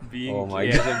being Oh my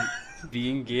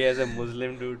gay as a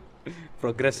Muslim, dude.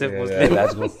 Progressive Yeah, Muslim.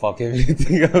 that's gonna fuck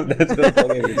everything up. That's gonna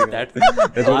fuck everything up.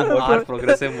 That's our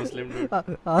progressive Muslim, dude.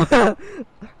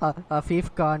 Afif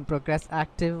Khan,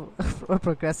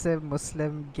 progressive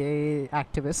Muslim gay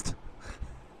activist.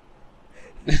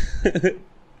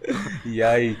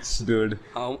 Yikes, dude.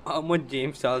 How much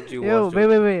James Charles do you Yo, watch?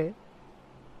 wait.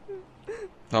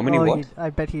 How many Oh, what? I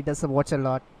bet he doesn't watch a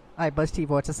lot. I bet he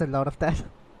watches a lot of that.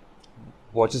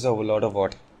 Watches of a lot of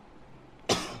what?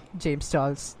 James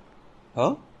Charles.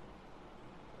 Huh?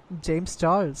 James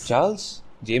Charles. Charles?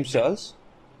 James Charles?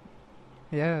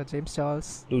 Yeah, James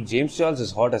Charles. Dude, James Charles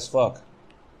is hot as fuck.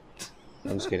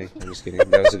 I'm just kidding.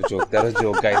 That was a joke. That was a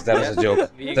joke, guys. That was a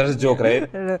joke. That was a joke,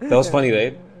 right? That was funny,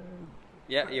 right?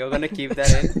 Yeah, you're gonna keep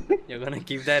that in. You're gonna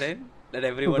keep that in. Let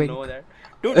everyone Wink. know that.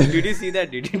 Dude, did you see that?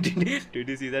 Did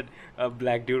you see that? A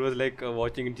black dude was like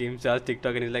watching James Charles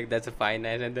TikTok and he's like, "That's a fine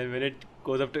ass." And then when it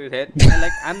goes up to his head, I'm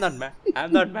like, "I'm not mad.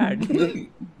 I'm not mad.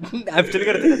 I'm still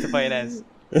gonna think that's a fine ass."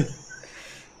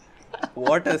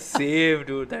 What a save,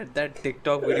 dude! That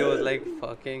TikTok video was like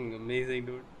fucking amazing,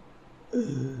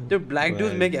 dude. Dude, black dudes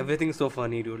Man. make everything so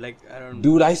funny, dude. Like I don't.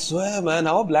 Dude, I swear, man.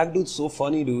 How a black dude's so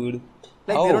funny, dude.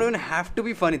 Like How? they don't even have to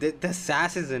be funny. The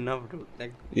sass is enough, dude.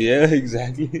 Like Yeah,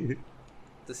 exactly.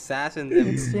 the sass in them.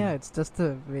 It's just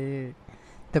the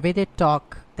way they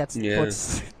talk. That's Yeah.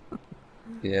 what's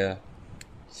Yeah.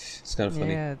 It's kind of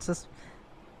funny. yeah. It's just.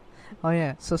 Oh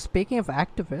yeah. So speaking of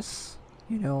activists,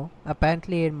 you know,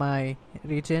 apparently in my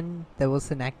region there was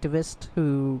an activist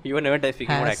who You were never speaking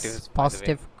about has activists.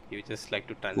 positive. By the way. You just like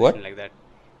to transition What? like that.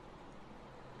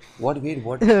 What? Wait,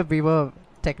 what? We were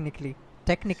technically.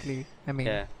 I mean.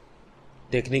 Yeah.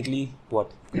 Technically,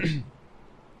 what?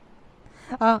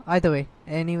 Either way.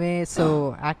 Anyway,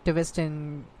 so activist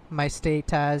in my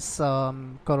state has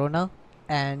corona,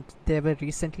 and they were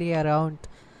recently around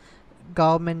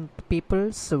government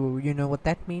people, so you know what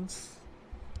that means.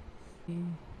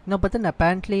 No, but then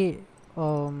apparently,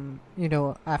 you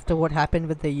know, after what happened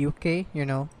with the UK, you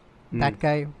know, that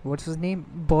guy, what's his name?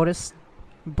 Boris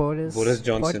Boris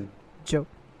Johnson. What? Joe.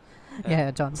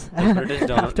 Yeah, Johnson. The British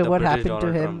Donald, After the what British happened to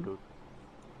Donald him. Trump,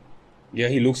 Yeah,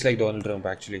 he looks like Donald Trump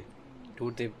actually.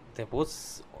 dude. They're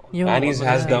both. You And he's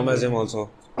as yeah. dumb as him also.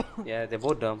 Yeah, they're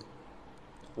both dumb.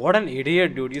 What an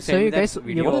idiot, dude! You So sent me you that guys- you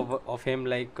video wanna- of him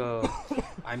like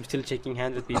I'm still shaking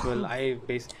hands with people.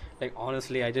 Like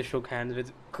honestly, I just shook hands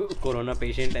with corona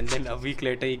patient, and then a week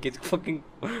later he gets fucking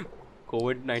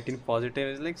COVID-19 positive.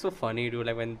 It's like so funny, dude.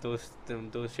 Like when those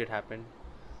shit happened.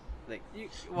 Like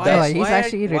No, he's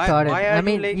actually retarded. Why are I you,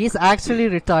 mean, like, he's actually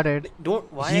retarded.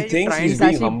 don't. Why He are you thinks trying he's to?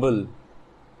 being actually- humble.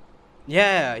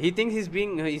 Yeah, he thinks he's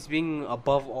being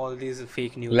above all these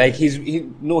fake news. Like he's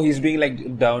being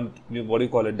like down, what do you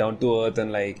call it, down to earth,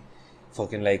 and like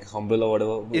fucking like humble or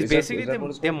whatever. It's basically is that what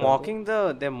it's they're called?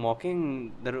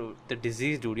 mocking the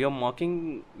disease, dude. You're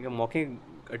mocking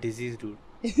a disease, dude.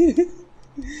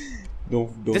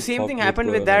 Don't The same fuck thing happened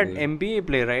with corona, that dude. NBA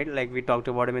player, right? Like we talked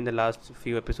about him in the last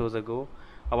few episodes ago,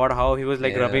 about how he was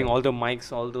like rubbing Yeah. all the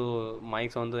mics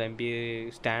on the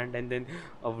NBA stand, and then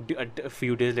a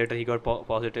few days later he got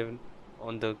positive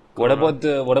on the corona.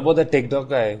 What about the TikTok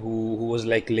guy who was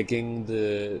like licking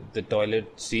the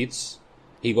toilet seats?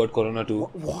 He got corona too.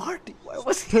 What? Why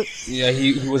was he? Yeah,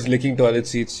 he was licking toilet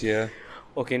seats. Yeah.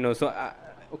 Okay, no. So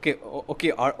okay.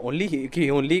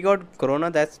 He only got corona.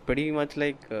 That's pretty much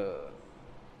like.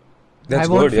 That's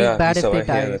I won't good. feel Yeah, bad he if they survived.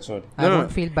 Yeah, die. that's what. I No, no, won't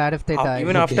no. feel bad if they die.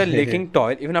 Even after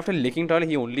Okay. even after licking toilet,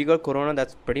 he only got corona.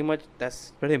 That's pretty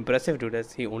impressive, dude.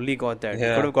 He only got that. He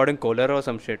Yeah. could have gotten cholera or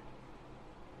some shit.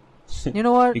 You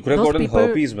know what? You could have Those gotten people,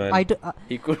 herpes, man.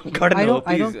 He could have gotten I don't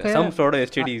herpes, care. some sort of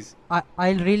STDs. I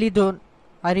really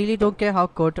don't care how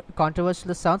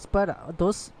controversial it sounds, but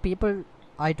those people,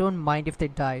 I don't mind if they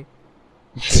die.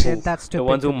 That's stupid. The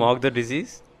ones to who me. mock the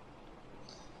disease.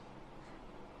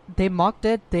 They mocked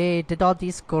it. They did all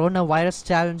these coronavirus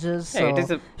challenges, Yeah, it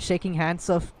is a shaking hands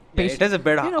of yeah, patients. it is a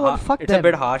bit. You know what? Fuck it's them. a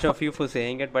bit harsh of you for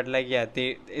saying it, but like yeah,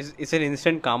 it's an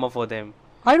instant karma for them.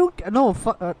 I don't. No,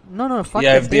 no. Fuck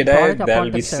Yeah, them. if they brought die, it upon that'll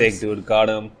be themselves. sick, dude. Got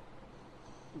him.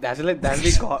 That'll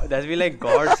be like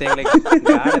God saying like,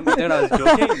 God, you thought I was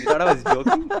joking. You thought I was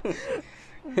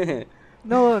joking.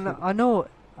 No.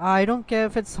 I don't care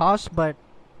if it's harsh, but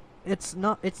it's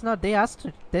not. It's not. They asked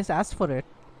it. They asked for it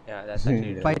Yeah, that's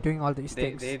actually Yeah. by true. doing all these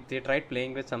They, things. they tried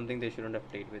playing with something they shouldn't have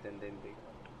played with, and then they.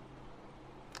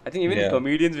 I think even Yeah.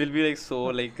 comedians will be like so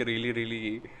like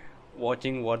really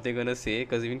watching what they're gonna say,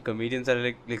 because even comedians are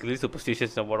like really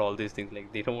superstitious about all these things.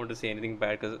 Like they don't want to say anything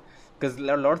bad, because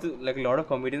a lot of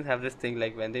comedians have this thing,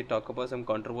 like when they talk about some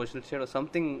controversial shit or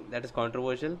something that is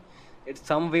controversial, it's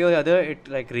some way or the other it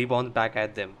like rebounds back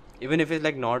at them, even if it's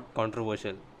like not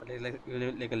controversial, but it's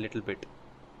like a little bit.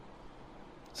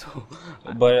 So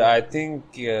But I think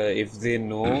if they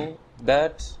know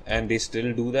that and they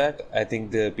still do that, I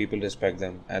think the people respect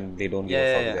them and they don't give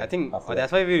a fuck. yeah. I then think after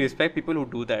that's that. why we respect people who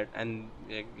do that, and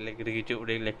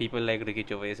like people like Ricky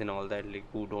Gervais and all that, like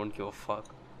who don't give a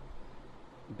fuck.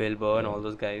 Bill Burr and all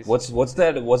those guys. What's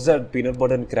that peanut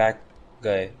butter and crack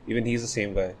guy? Even he's the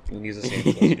same guy. Even he's the same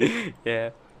person. Yeah.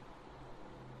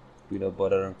 Peanut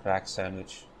butter and crack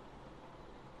sandwich.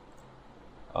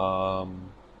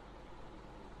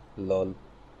 Lol.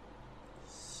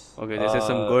 Okay, this is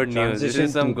some good news. This Transition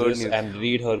is some to good this news. and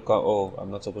read her. Oh,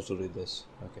 I'm not supposed to read this.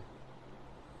 Okay.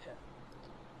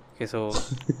 Okay, so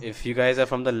if you guys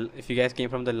came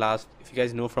from the last, if you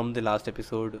guys know from the last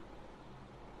episode,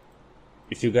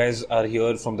 If you guys are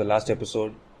here from the last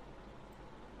episode,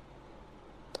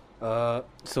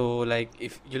 so like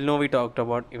if you'll know we talked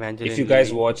about Evangeline if you guys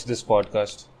Lilly. watch this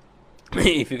podcast,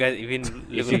 if you guys even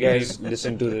if you guys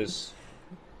listen to this,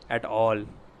 at all,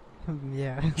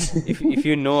 Yeah. if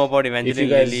you know about Evangeline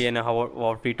guys- Lilly and how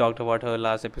what we talked about her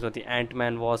last episode, the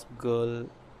Ant-Man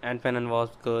and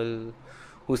Wasp girl,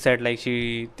 who said like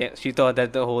she thought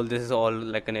that this is all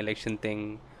like an election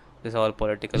thing, this is all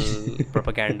political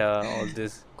propaganda, all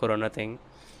this corona thing.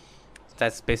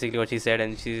 That's basically what she said,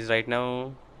 and she's right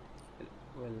now.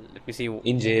 Well, let me see.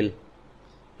 in jail.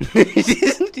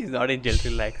 She's not in jail.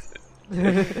 Relax.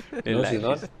 No, Relax. she's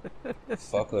not.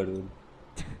 Fuck her, dude.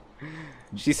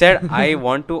 She said, I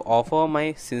want to offer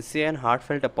my sincere and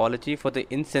heartfelt apology for the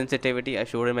insensitivity I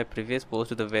showed in my previous post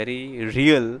to the very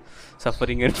real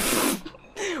suffering and.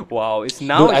 Wow, it's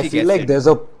now Dude, I she feel gets like it. there's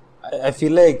I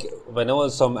feel like whenever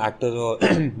some actors or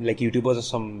like YouTubers or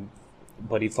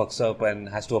somebody fucks up and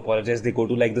has to apologize, they go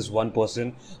to like this one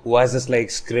person who has this like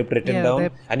script written Yeah, down,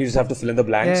 they're- and you just have to fill in the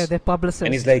blanks. Yeah, they're publicists.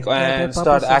 And he's like, Yeah, they're and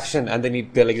start publicists. action, and then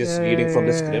they're like just Yeah, reading from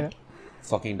the yeah, yeah, script.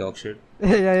 Fucking dog shit.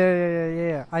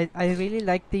 Yeah. I really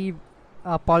like the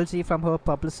apology from her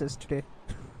publicist today.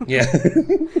 Yeah.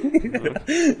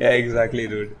 Yeah, exactly,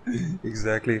 dude.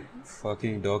 Exactly.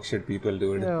 Fucking dog shit people,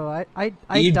 dude. No, I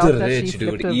Eat doubt the that rich, she dude.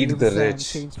 flipped her Eat the views and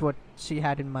rich. changed what she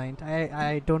had in mind.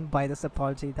 I don't buy this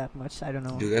apology that much. I don't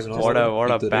know. Do you guys know What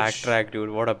about a Eat the Rich? backtrack, dude.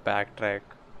 What a backtrack.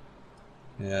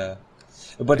 Yeah.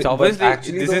 But It's obviously,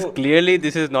 actually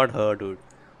this is not her, dude.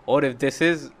 Or if this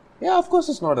is, yeah, of course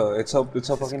it's not her. It's her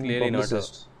fucking clearly not her.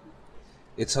 publicist.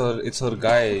 It's her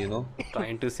guy, you know,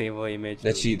 trying to save her image.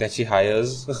 that dude. she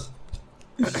hires.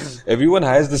 Everyone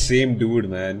hires the same dude,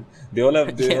 man. They all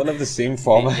have the same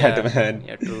format, man.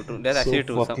 Yeah, true. That's So actually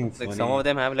true. fucking Some funny. of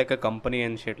them have like a company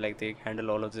and shit. Like they handle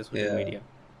all of this with the Yeah. media.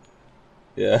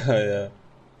 Yeah.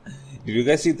 Did you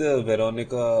guys see the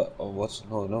Veronica? What's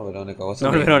no Veronica? What's her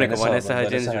Not name? Veronica. Vanessa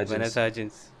Hudgens. Hudgens. Vanessa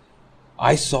Hudgens.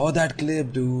 I saw that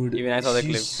clip, dude. Even I saw the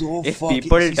She's clip. so If fucking.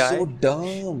 people She's die, so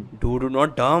dumb. dude,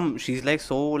 not dumb. She's like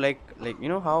so like you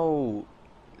know how,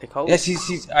 like how Yeah,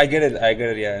 she's. I get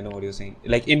it. Yeah, I know what you're saying.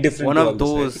 Like indifferent one to all of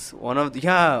this, right? those,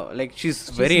 yeah, like she's She's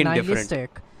very indifferent.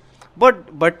 nihilistic.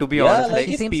 But to be Yeah, honest, like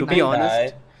She if seems to people be nice.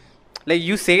 honest, die. like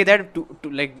you say that to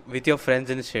like with your friends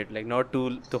and shit, like not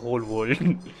to the whole world.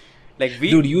 Like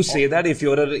we, Dude, you say that if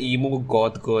you're an emo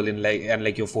goth girl in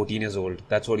like you're 14 years old.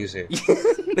 That's what you say.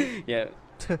 yeah,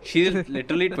 she's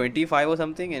literally 25 or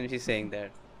something, and she's saying that.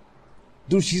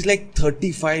 Dude, she's like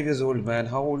 35 years old, man.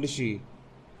 How old is she?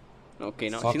 Okay,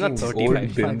 no, she's Fucking not 35. old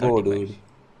She's not bimbo, 35.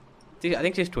 dude. I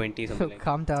think she's 20 something like.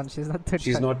 Calm down. She's not 35.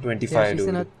 She's not Yeah, 25, she's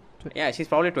dude. not. Yeah, she's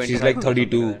probably 25. She's like or something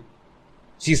 32. like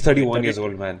She's 31 32. years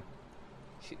old, man.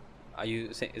 that. Are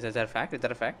you saying, is that a fact? Is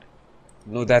that a fact?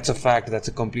 No, that's a fact. That's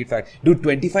a complete fact. Dude,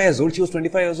 25 years old. She was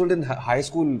 25 years old in high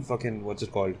school. Fucking, what's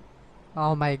it called?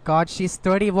 Oh my God, she's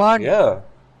 31. Yeah.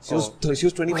 She Oh.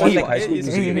 was 25 Why, in like, high school. are you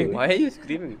music screaming? video. Why are you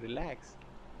screaming? Relax.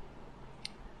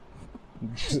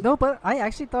 No, but I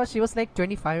actually thought she was like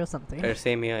 25 or something.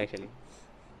 Same here actually.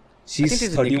 I She's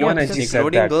think 31 and she said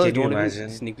Nickelodeon that. girls Can you don't imagine?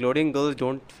 Nickelodeon girls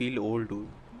don't feel old, dude.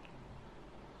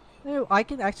 No, I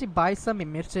can actually buy some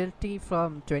immaturity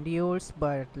from 20-year-olds,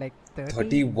 but like 30?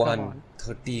 31. Come on.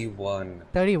 31.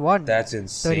 31. That's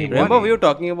insane. 31. Remember we were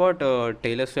talking about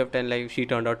Taylor Swift and like she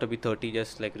turned out to be 30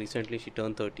 just like recently she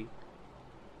turned 30.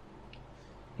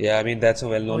 Yeah, I mean, that's a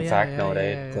well-known Oh, yeah, fact yeah, now, yeah, right?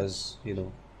 yeah. Because, you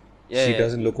know, Yeah, she yeah.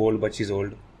 doesn't look old, but she's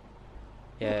old.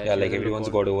 Yeah, Yeah, she like doesn't everyone's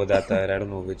look old. got over that. I don't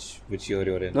know which year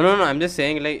you're in. No. I'm just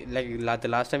saying the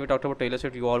last time we talked about Taylor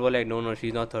Swift, you all were like, no,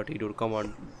 she's not 30, dude. Come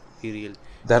on, be real.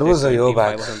 That She's was like a year 25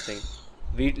 back. or something.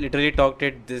 We literally talked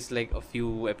it this like a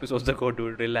few episodes ago,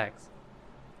 dude. Relax.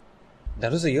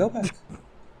 That was a year back.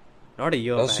 Not a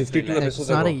year That was back. 52 relax. episodes It's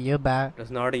not a ago. year back. It was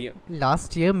not a year.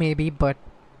 Last year maybe, but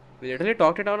We literally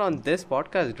talked it out on this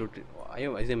podcast, dude.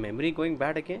 Is your memory going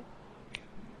bad again?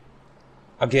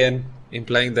 Again,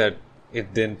 implying that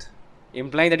it didn't.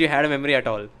 Implying that you had a memory at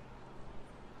all.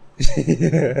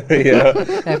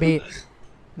 Yeah. maybe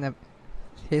no,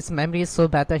 his memory is so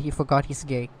bad that he forgot he's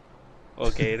gay.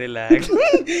 Okay, relax.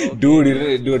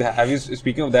 Dude, have you,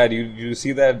 speaking of that, you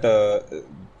see that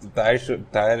Tyre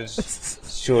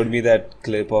showed me that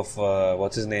clip of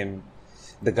what's his name?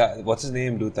 The guy, what's his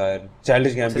name, dude? Tyre?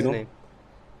 Childish What's his Gambino. name?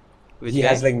 Which He guy?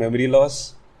 has like memory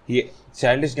loss.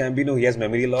 Childish Gambino, he has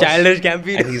memory loss. Childish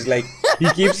Gambino. And he's like, he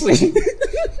keeps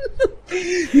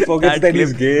he forgets that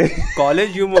he's gay.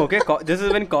 College humor, okay? This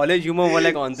is when college humor were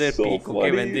like on their So peak,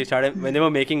 okay? When funny. when they were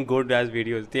making good ass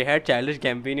videos, they had Childish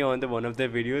Gambino on one of their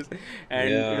videos, and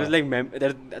it was Yeah. like I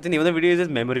think the name of the video is just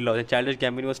memory loss, and Childish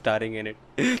Gambino was starring in it.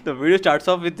 The video starts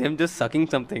off with him just sucking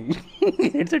something.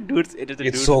 It is a It's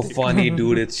dude so thing. funny,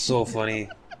 dude. It's so funny.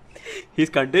 His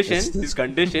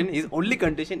only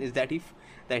condition is that he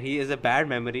has a bad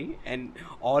memory, and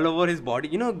all over his body.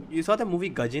 You know, you saw the movie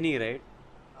Gajini, right?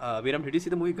 Viram, did you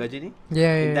see the movie Gajini?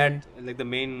 Yeah, In yeah, that, like the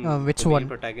main, which the main one?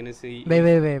 protagonist. Wait.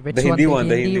 Which The one? Hindi one,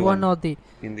 the Hindi Hindi one one. or the?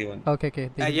 Hindi one. Okay. The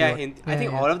Hindi Yeah, one. I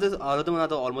think all of them are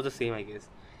almost the same, I guess.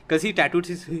 Because he tattooed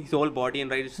his whole body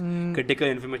and writes critical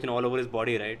information all over his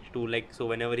body, right? To like, so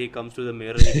whenever he comes to the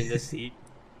mirror, he can just see.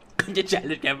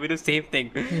 Childish Gambino, same thing.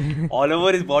 All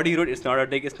over his body, he wrote, "It's not a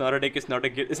dick. It's not a dick. It's not a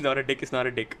dick. It's not a dick. It's not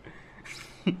a dick."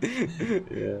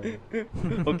 Yeah.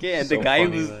 Okay, and So the guy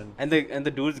funny, who's man. and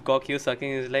the dude's cock he was sucking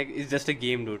is like, it's just a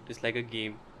game, dude. It's like a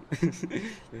game.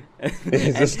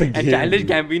 It's just a And game, Childish dude.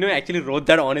 Gambino actually wrote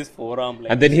that on his forearm.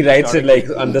 Like, And then he it's writes not it a like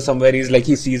game. under somewhere. He's like,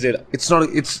 he sees it. It's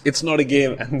not a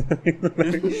game.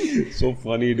 And so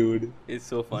funny, dude. It's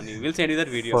so funny. We'll send you that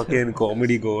video. Fucking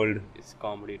comedy gold. It's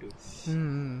comedy, dude.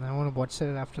 I want to watch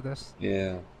it after this.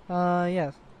 Yeah.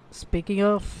 Yeah. Speaking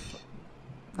of,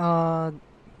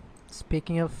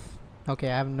 okay,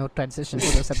 I have no transition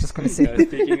for this. I'm just gonna say.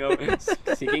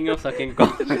 Speaking of sucking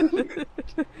cock,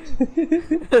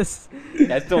 that's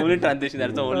the only transition.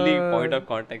 That's the only point of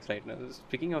context right now.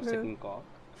 Speaking of sucking cock,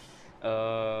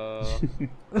 how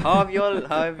have you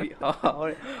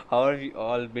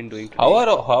all been doing today? How are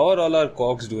all our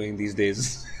cocks doing these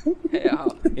days?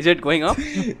 Is it going up?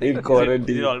 In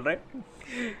quarantine. Is it all right?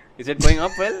 Is it going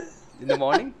up well in the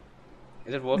morning?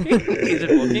 Is it working? Is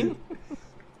it working?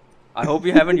 I hope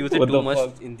you haven't used it What too the much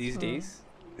fuck? in these days.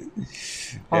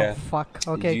 Oh Yeah. fuck.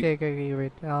 Okay, You-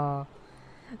 wait.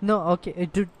 No, okay,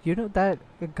 dude. You know that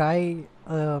guy?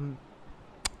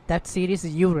 That series,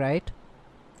 You, right?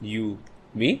 You.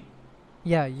 Me?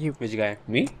 Yeah, You. Which guy?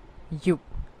 Me? You.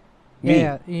 Me?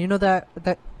 Yeah. You know that.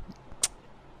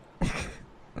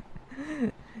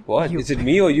 What? You. Is it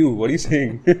me or you? What are you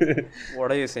saying?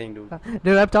 What are you saying, dude?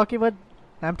 Dude, I'm talking about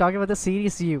I'm talking about the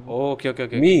series You. Oh,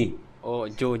 okay. Me. Oh,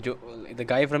 Joe, the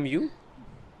guy from you.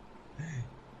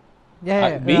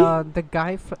 Yeah, me? the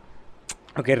guy from.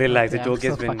 Okay, relax. Okay, The I'm joke so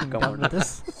has been fucking come done on. with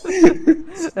this.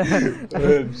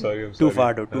 I'm sorry. Too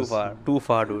far, dude. Too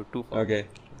far, dude. Too far. Okay.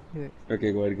 Yeah,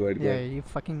 Okay, go ahead. yeah, you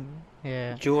fucking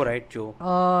yeah. Joe, right? Joe.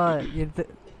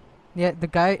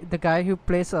 The guy who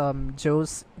plays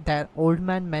Joe's that old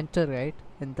man mentor, right,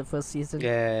 in the first season.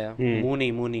 Yeah. Hmm.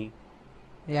 Mooney.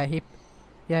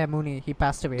 Yeah, Mooney. He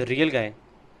passed away. The real guy.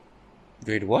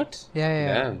 Wait, what?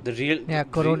 Yeah. Damn. The real. Yeah,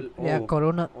 real,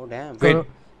 Corona. Oh, damn. Wait.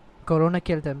 Corona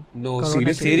killed him. No,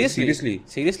 Corona seriously.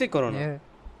 Seriously, Corona.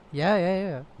 Yeah.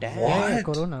 Damn. Yeah, What?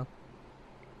 Corona.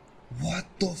 What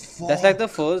the fuck? That's like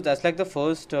the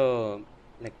first.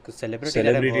 Like celebrity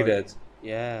that I've heard. death.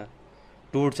 Yeah.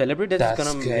 Dude, celebrity death is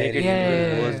That's gonna make it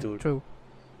scary. even worse, dude. True.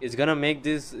 It's gonna make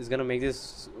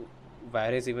this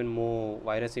virus even more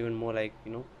like,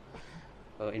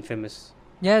 infamous.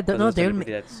 Yeah, Because no, of they'll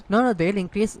celebrity deaths. they'll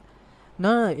increase.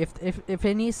 No, if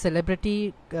any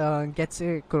celebrity gets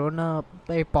a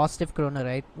positive corona,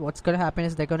 right? What's gonna happen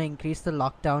is they're gonna increase the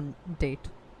lockdown date,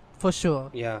 for sure.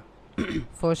 Yeah.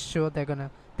 For sure, they have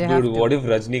Dude, to. what if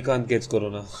Rajnikant gets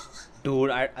corona? Dude,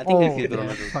 I think he'll kill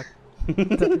Corona, dude. Fuck.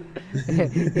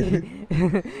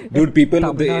 Dude, people,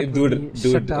 Tamil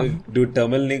Nadu shut down.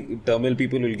 Tamil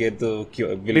people will get the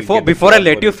cure. Before I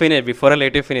let you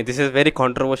finish, this is very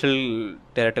controversial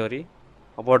territory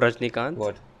about Rajnikant.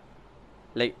 What?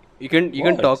 Like you can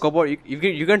What? talk about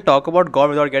you can talk about God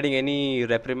without getting any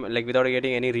without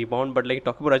getting any rebound, but like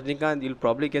talk about Rajnikant, you'll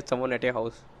probably get someone at your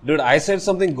house. Dude, I said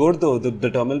something good though. The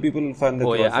Tamil people will find the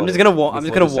Oh cure yeah, I'm for just it gonna I'm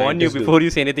just before gonna the warn you scientists do. before you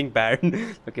say anything bad.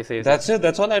 Okay, say That's it.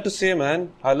 That's all I have to say, man.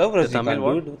 I love The Rajnikant, Tamil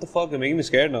what? dude. What the fuck? You're making me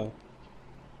scared now.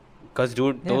 because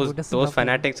dude, Yeah, who doesn't those love him?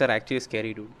 fanatics are actually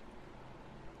scary, dude.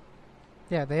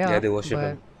 Yeah, they are. Yeah, they worship but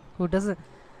him. Who doesn't?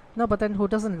 No, but then who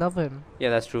doesn't love him? Yeah,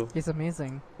 that's true. He's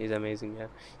amazing. He's amazing. Yeah,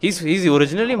 he's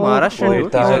originally Oh, Maharashtrian, oh,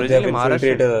 dude. Wait, He's they've originally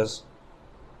infiltrated Maharashtrian. us.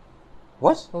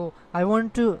 What? Oh, I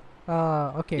want to.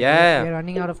 Okay. Yeah. We're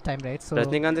running out of time, right? So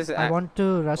Rajnikant is. I want to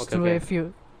rush okay, through okay. a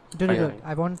few. Dude, Fine, dude, fine.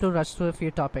 I want to rush through a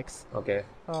few topics. Okay.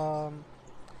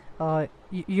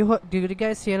 Did you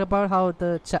guys hear about how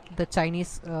the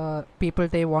Chinese people,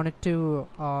 they wanted to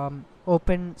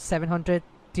open 700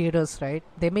 theaters, right?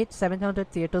 They made 700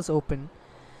 theaters open,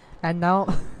 and now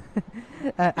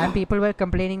and people were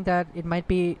complaining that it might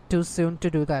be too soon to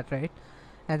do that, right?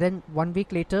 And then 1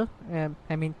 week later,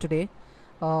 I mean today,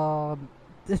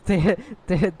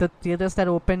 the theaters that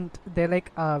opened, they're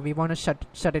like, we want to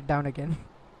shut it down again.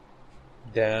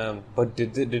 Damn. But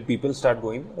did people start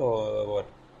going or what?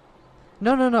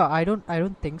 No. I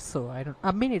don't think so.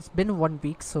 I mean, it's been 1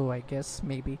 week, so I guess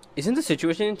maybe. Isn't the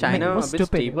situation in I mean, it China a was bit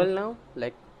stupid. stable now?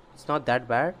 Like, it's not that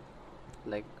bad.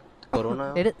 Like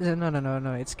Corona, It is,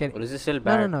 no. It's getting. or is it still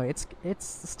bad? No. It's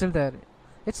still there.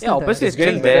 It's Yeah, still obviously there. it's still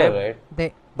getting there. better, right?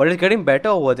 They But it's getting better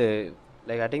over there.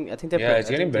 Like I think they're Yeah, it's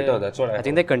getting better. That's what I think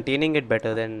heard. they're containing it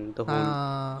better than the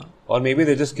whole. Or maybe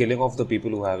they're just killing off the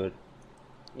people who have it.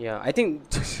 Yeah, I think.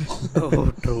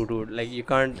 Oh, true, dude. Like you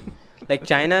can't. Like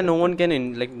China, no one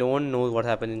knows what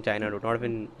happens in China, dude.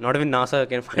 Not even NASA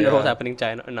can find out what's Yeah. happening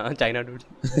in China, dude.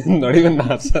 Not even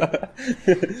NASA.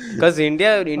 Because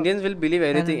Indians will believe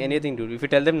anything, dude. If you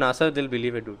tell them NASA, they'll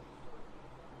believe it, dude.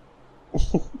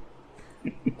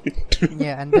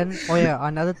 yeah, and then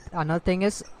another thing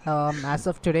is, as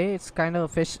of today, it's kind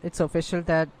of it's official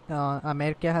that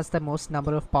America has the most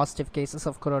number of positive cases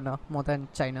of corona, more than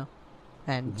China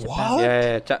and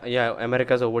Japan. What? Yeah.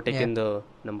 America's overtaken Yeah. the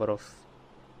number of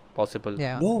possible.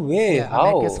 Yeah. No way. Yeah, How?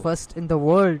 America's first in the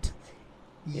world.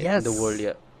 Yeah, Yes. in the world,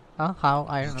 yeah. How?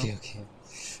 I don't know.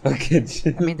 Okay.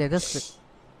 I mean, they just.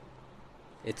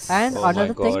 It's And Oh my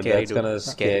another thing. god, Scary, that's dude. kind of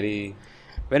scary.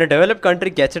 when a developed country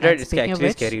gets it right, And it's speaking of actually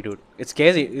which- scary, dude.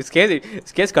 It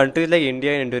scares countries like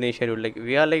India and Indonesia, dude. Like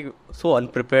we are like so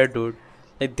unprepared, dude.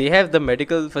 Like they have the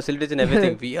medical facilities and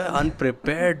everything. We are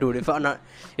unprepared, dude. If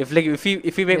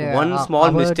we make Yeah, one our- small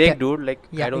our mistake, te- dude, like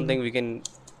yeah, I don't in- think we can.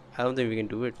 I don't think we can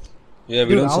do it. Yeah, we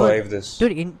Dude, don't our- survive this.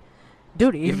 Dude,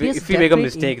 India's if we death make a rate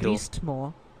mistake, though. increased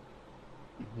more.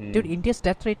 Hmm. Dude, India's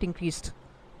death rate increased.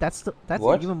 That's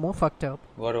What? even more fucked up.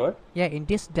 What? Yeah,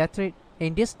 India's death rate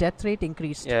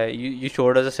increased. Yeah, you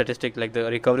showed us a statistic like the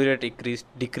recovery rate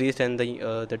decreased, and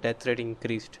the death rate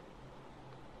increased.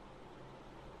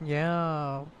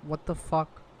 Yeah, what the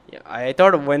fuck? Yeah, I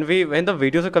thought when the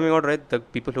videos were coming out, right, the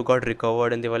people who got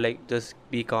recovered and they were like, just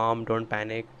be calm, don't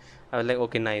panic. I was like,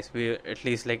 okay, nice. We at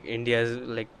least like India's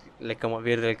like come on,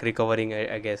 we're like recovering,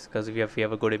 I guess, because we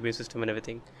have a good immune system and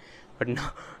everything. But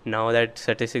now that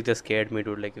statistic just scared me,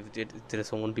 dude. Like if there are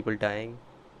so many people dying.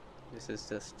 This is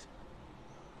just.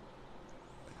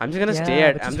 I'm just gonna stay Yeah,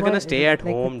 at. which I'm is just gonna why stay at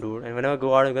like home, dude. And whenever I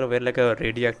go out, I'm gonna wear like a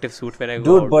radioactive suit when I go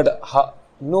Dude, out. but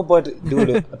no, but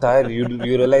dude, Tahir, you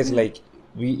realize like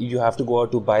you have to go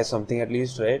out to buy something at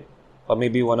least, right? Or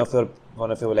maybe one of your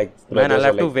like Man, brothers I'll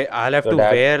have or to like wear. I'll have your to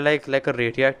dad. wear like a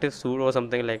radioactive suit or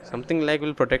something like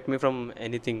will protect me from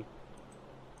anything.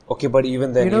 Okay, but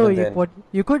even then,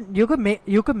 you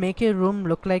could make your room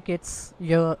look like it's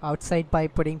you're outside by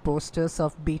putting posters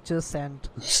of beaches and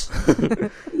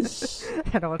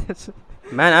and all that shit.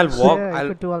 Man, I'll walk. Yeah, you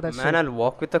could do all that Man, shit. I'll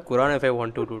walk with the Quran if I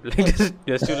want to, dude. Like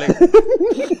just to like.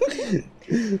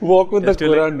 walk with the Just to,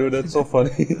 like- Quran, dude. That's so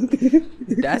funny.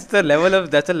 That's the level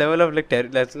of. That's the level of like.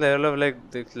 That's the level of like.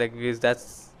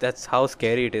 That's how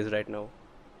scary it is right now.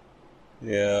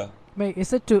 Yeah. Wait,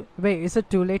 is it too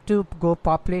late to go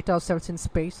populate ourselves in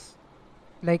space?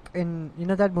 Like in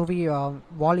that movie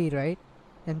Wall-E, right?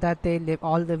 In that they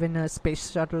all live in a space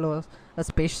shuttle or a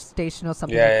space station or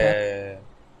something like that. Yeah.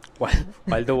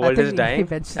 While the I world think is dying,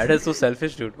 eventually- that is so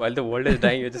selfish, dude. While the world is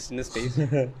dying, you're just in a space.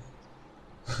 Literally,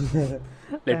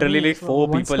 I mean, like 4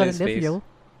 one's people in gotta live, space. yo.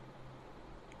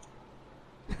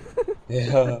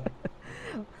 Yeah.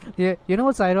 Yeah, you know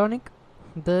what's ironic?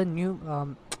 The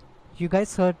new you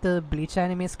guys heard the Bleach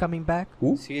anime is coming back?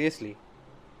 Seriously,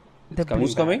 The coming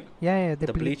Who's coming? Yeah,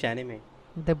 the Bleach anime.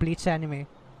 the Bleach anime.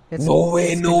 It's No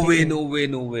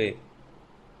way.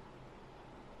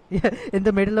 Yeah, in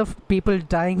the middle of people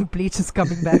dying, Bleach is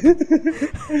coming back.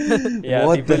 Yeah,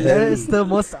 What people. the That hell? is the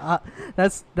most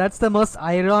that's the most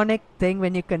ironic thing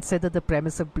when you consider the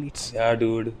premise of Bleach. Yeah,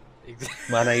 dude.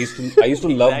 Exactly. Man, I used to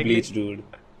love Exactly. Bleach, dude.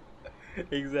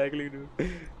 Exactly, dude.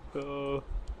 Oh.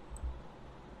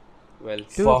 Well,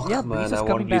 Dude, Fuck, yeah, Bleach man, is I want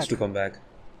coming Bleach back. to come back.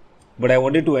 But I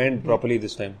want it to end properly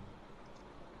this time.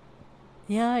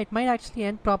 Yeah, it might actually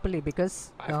end properly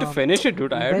because I have to finish it,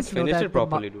 dude. I you haven't guys know finished that it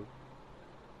properly, dude.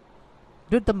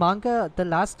 Dude, the manga, the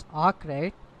last arc,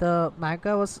 right? The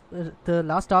manga was the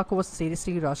last arc was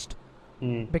seriously rushed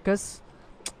because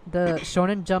the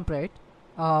Shonen Jump, right?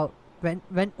 When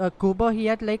Kubo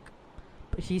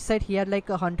he said he had like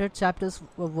 100 chapters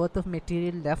worth of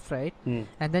material left, right?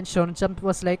 And then Shonen Jump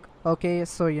was like, okay,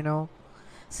 so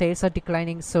sales are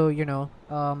declining, so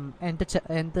end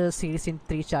the series in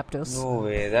 3 chapters. No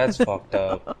way, that's fucked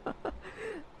up.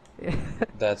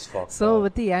 That's fucked So up.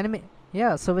 with the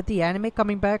anime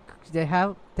coming back, they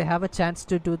have a chance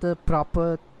to do the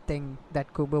proper thing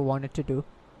that Kubo wanted to do.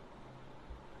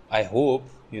 I hope,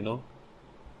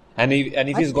 And if I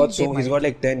he's got think they he's might. got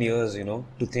like 10 years,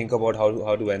 to think about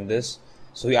how to end this.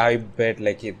 So I bet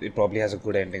like it probably has a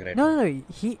good ending right now.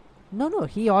 No,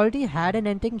 he already had an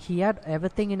ending. He had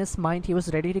everything in his mind. He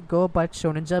was ready to go, but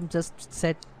Shonen Jump just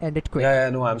said end it quick. Yeah,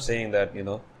 no, I'm saying that,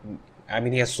 I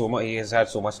mean, he has had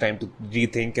so much time to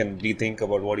rethink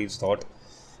about what he's thought.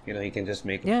 He can just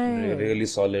make Yeah. a really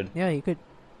solid Yeah, you could.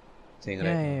 thing Yeah,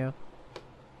 right now. yeah.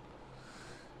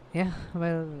 Yeah,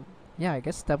 well, yeah, I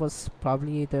guess that was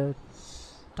probably the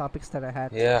topics that I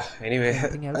had. Yeah, anyway,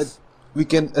 Anything else? we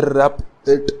can wrap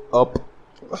it up.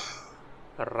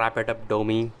 Wrap it up,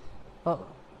 Domi. Oh,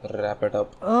 Wrap it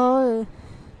up.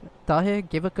 Tahir,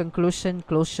 give a conclusion,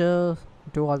 closure,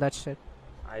 do all that shit.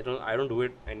 I don't do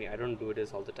it. I don't do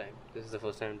this all the time. This is the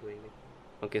first time I'm doing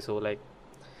it. Okay, so like,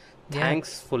 Yeah.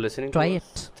 thanks for listening. Try to it.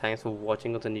 us. Thanks for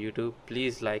watching us on YouTube.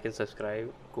 Please like and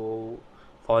subscribe. Go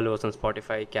follow us on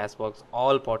Spotify, Castbox,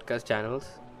 all podcast channels,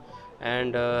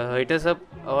 and hit us up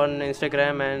on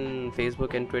Instagram and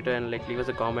Facebook and Twitter, and like leave us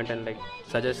a comment and like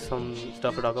suggest some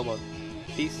stuff to talk about.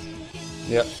 Peace.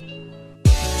 Yeah.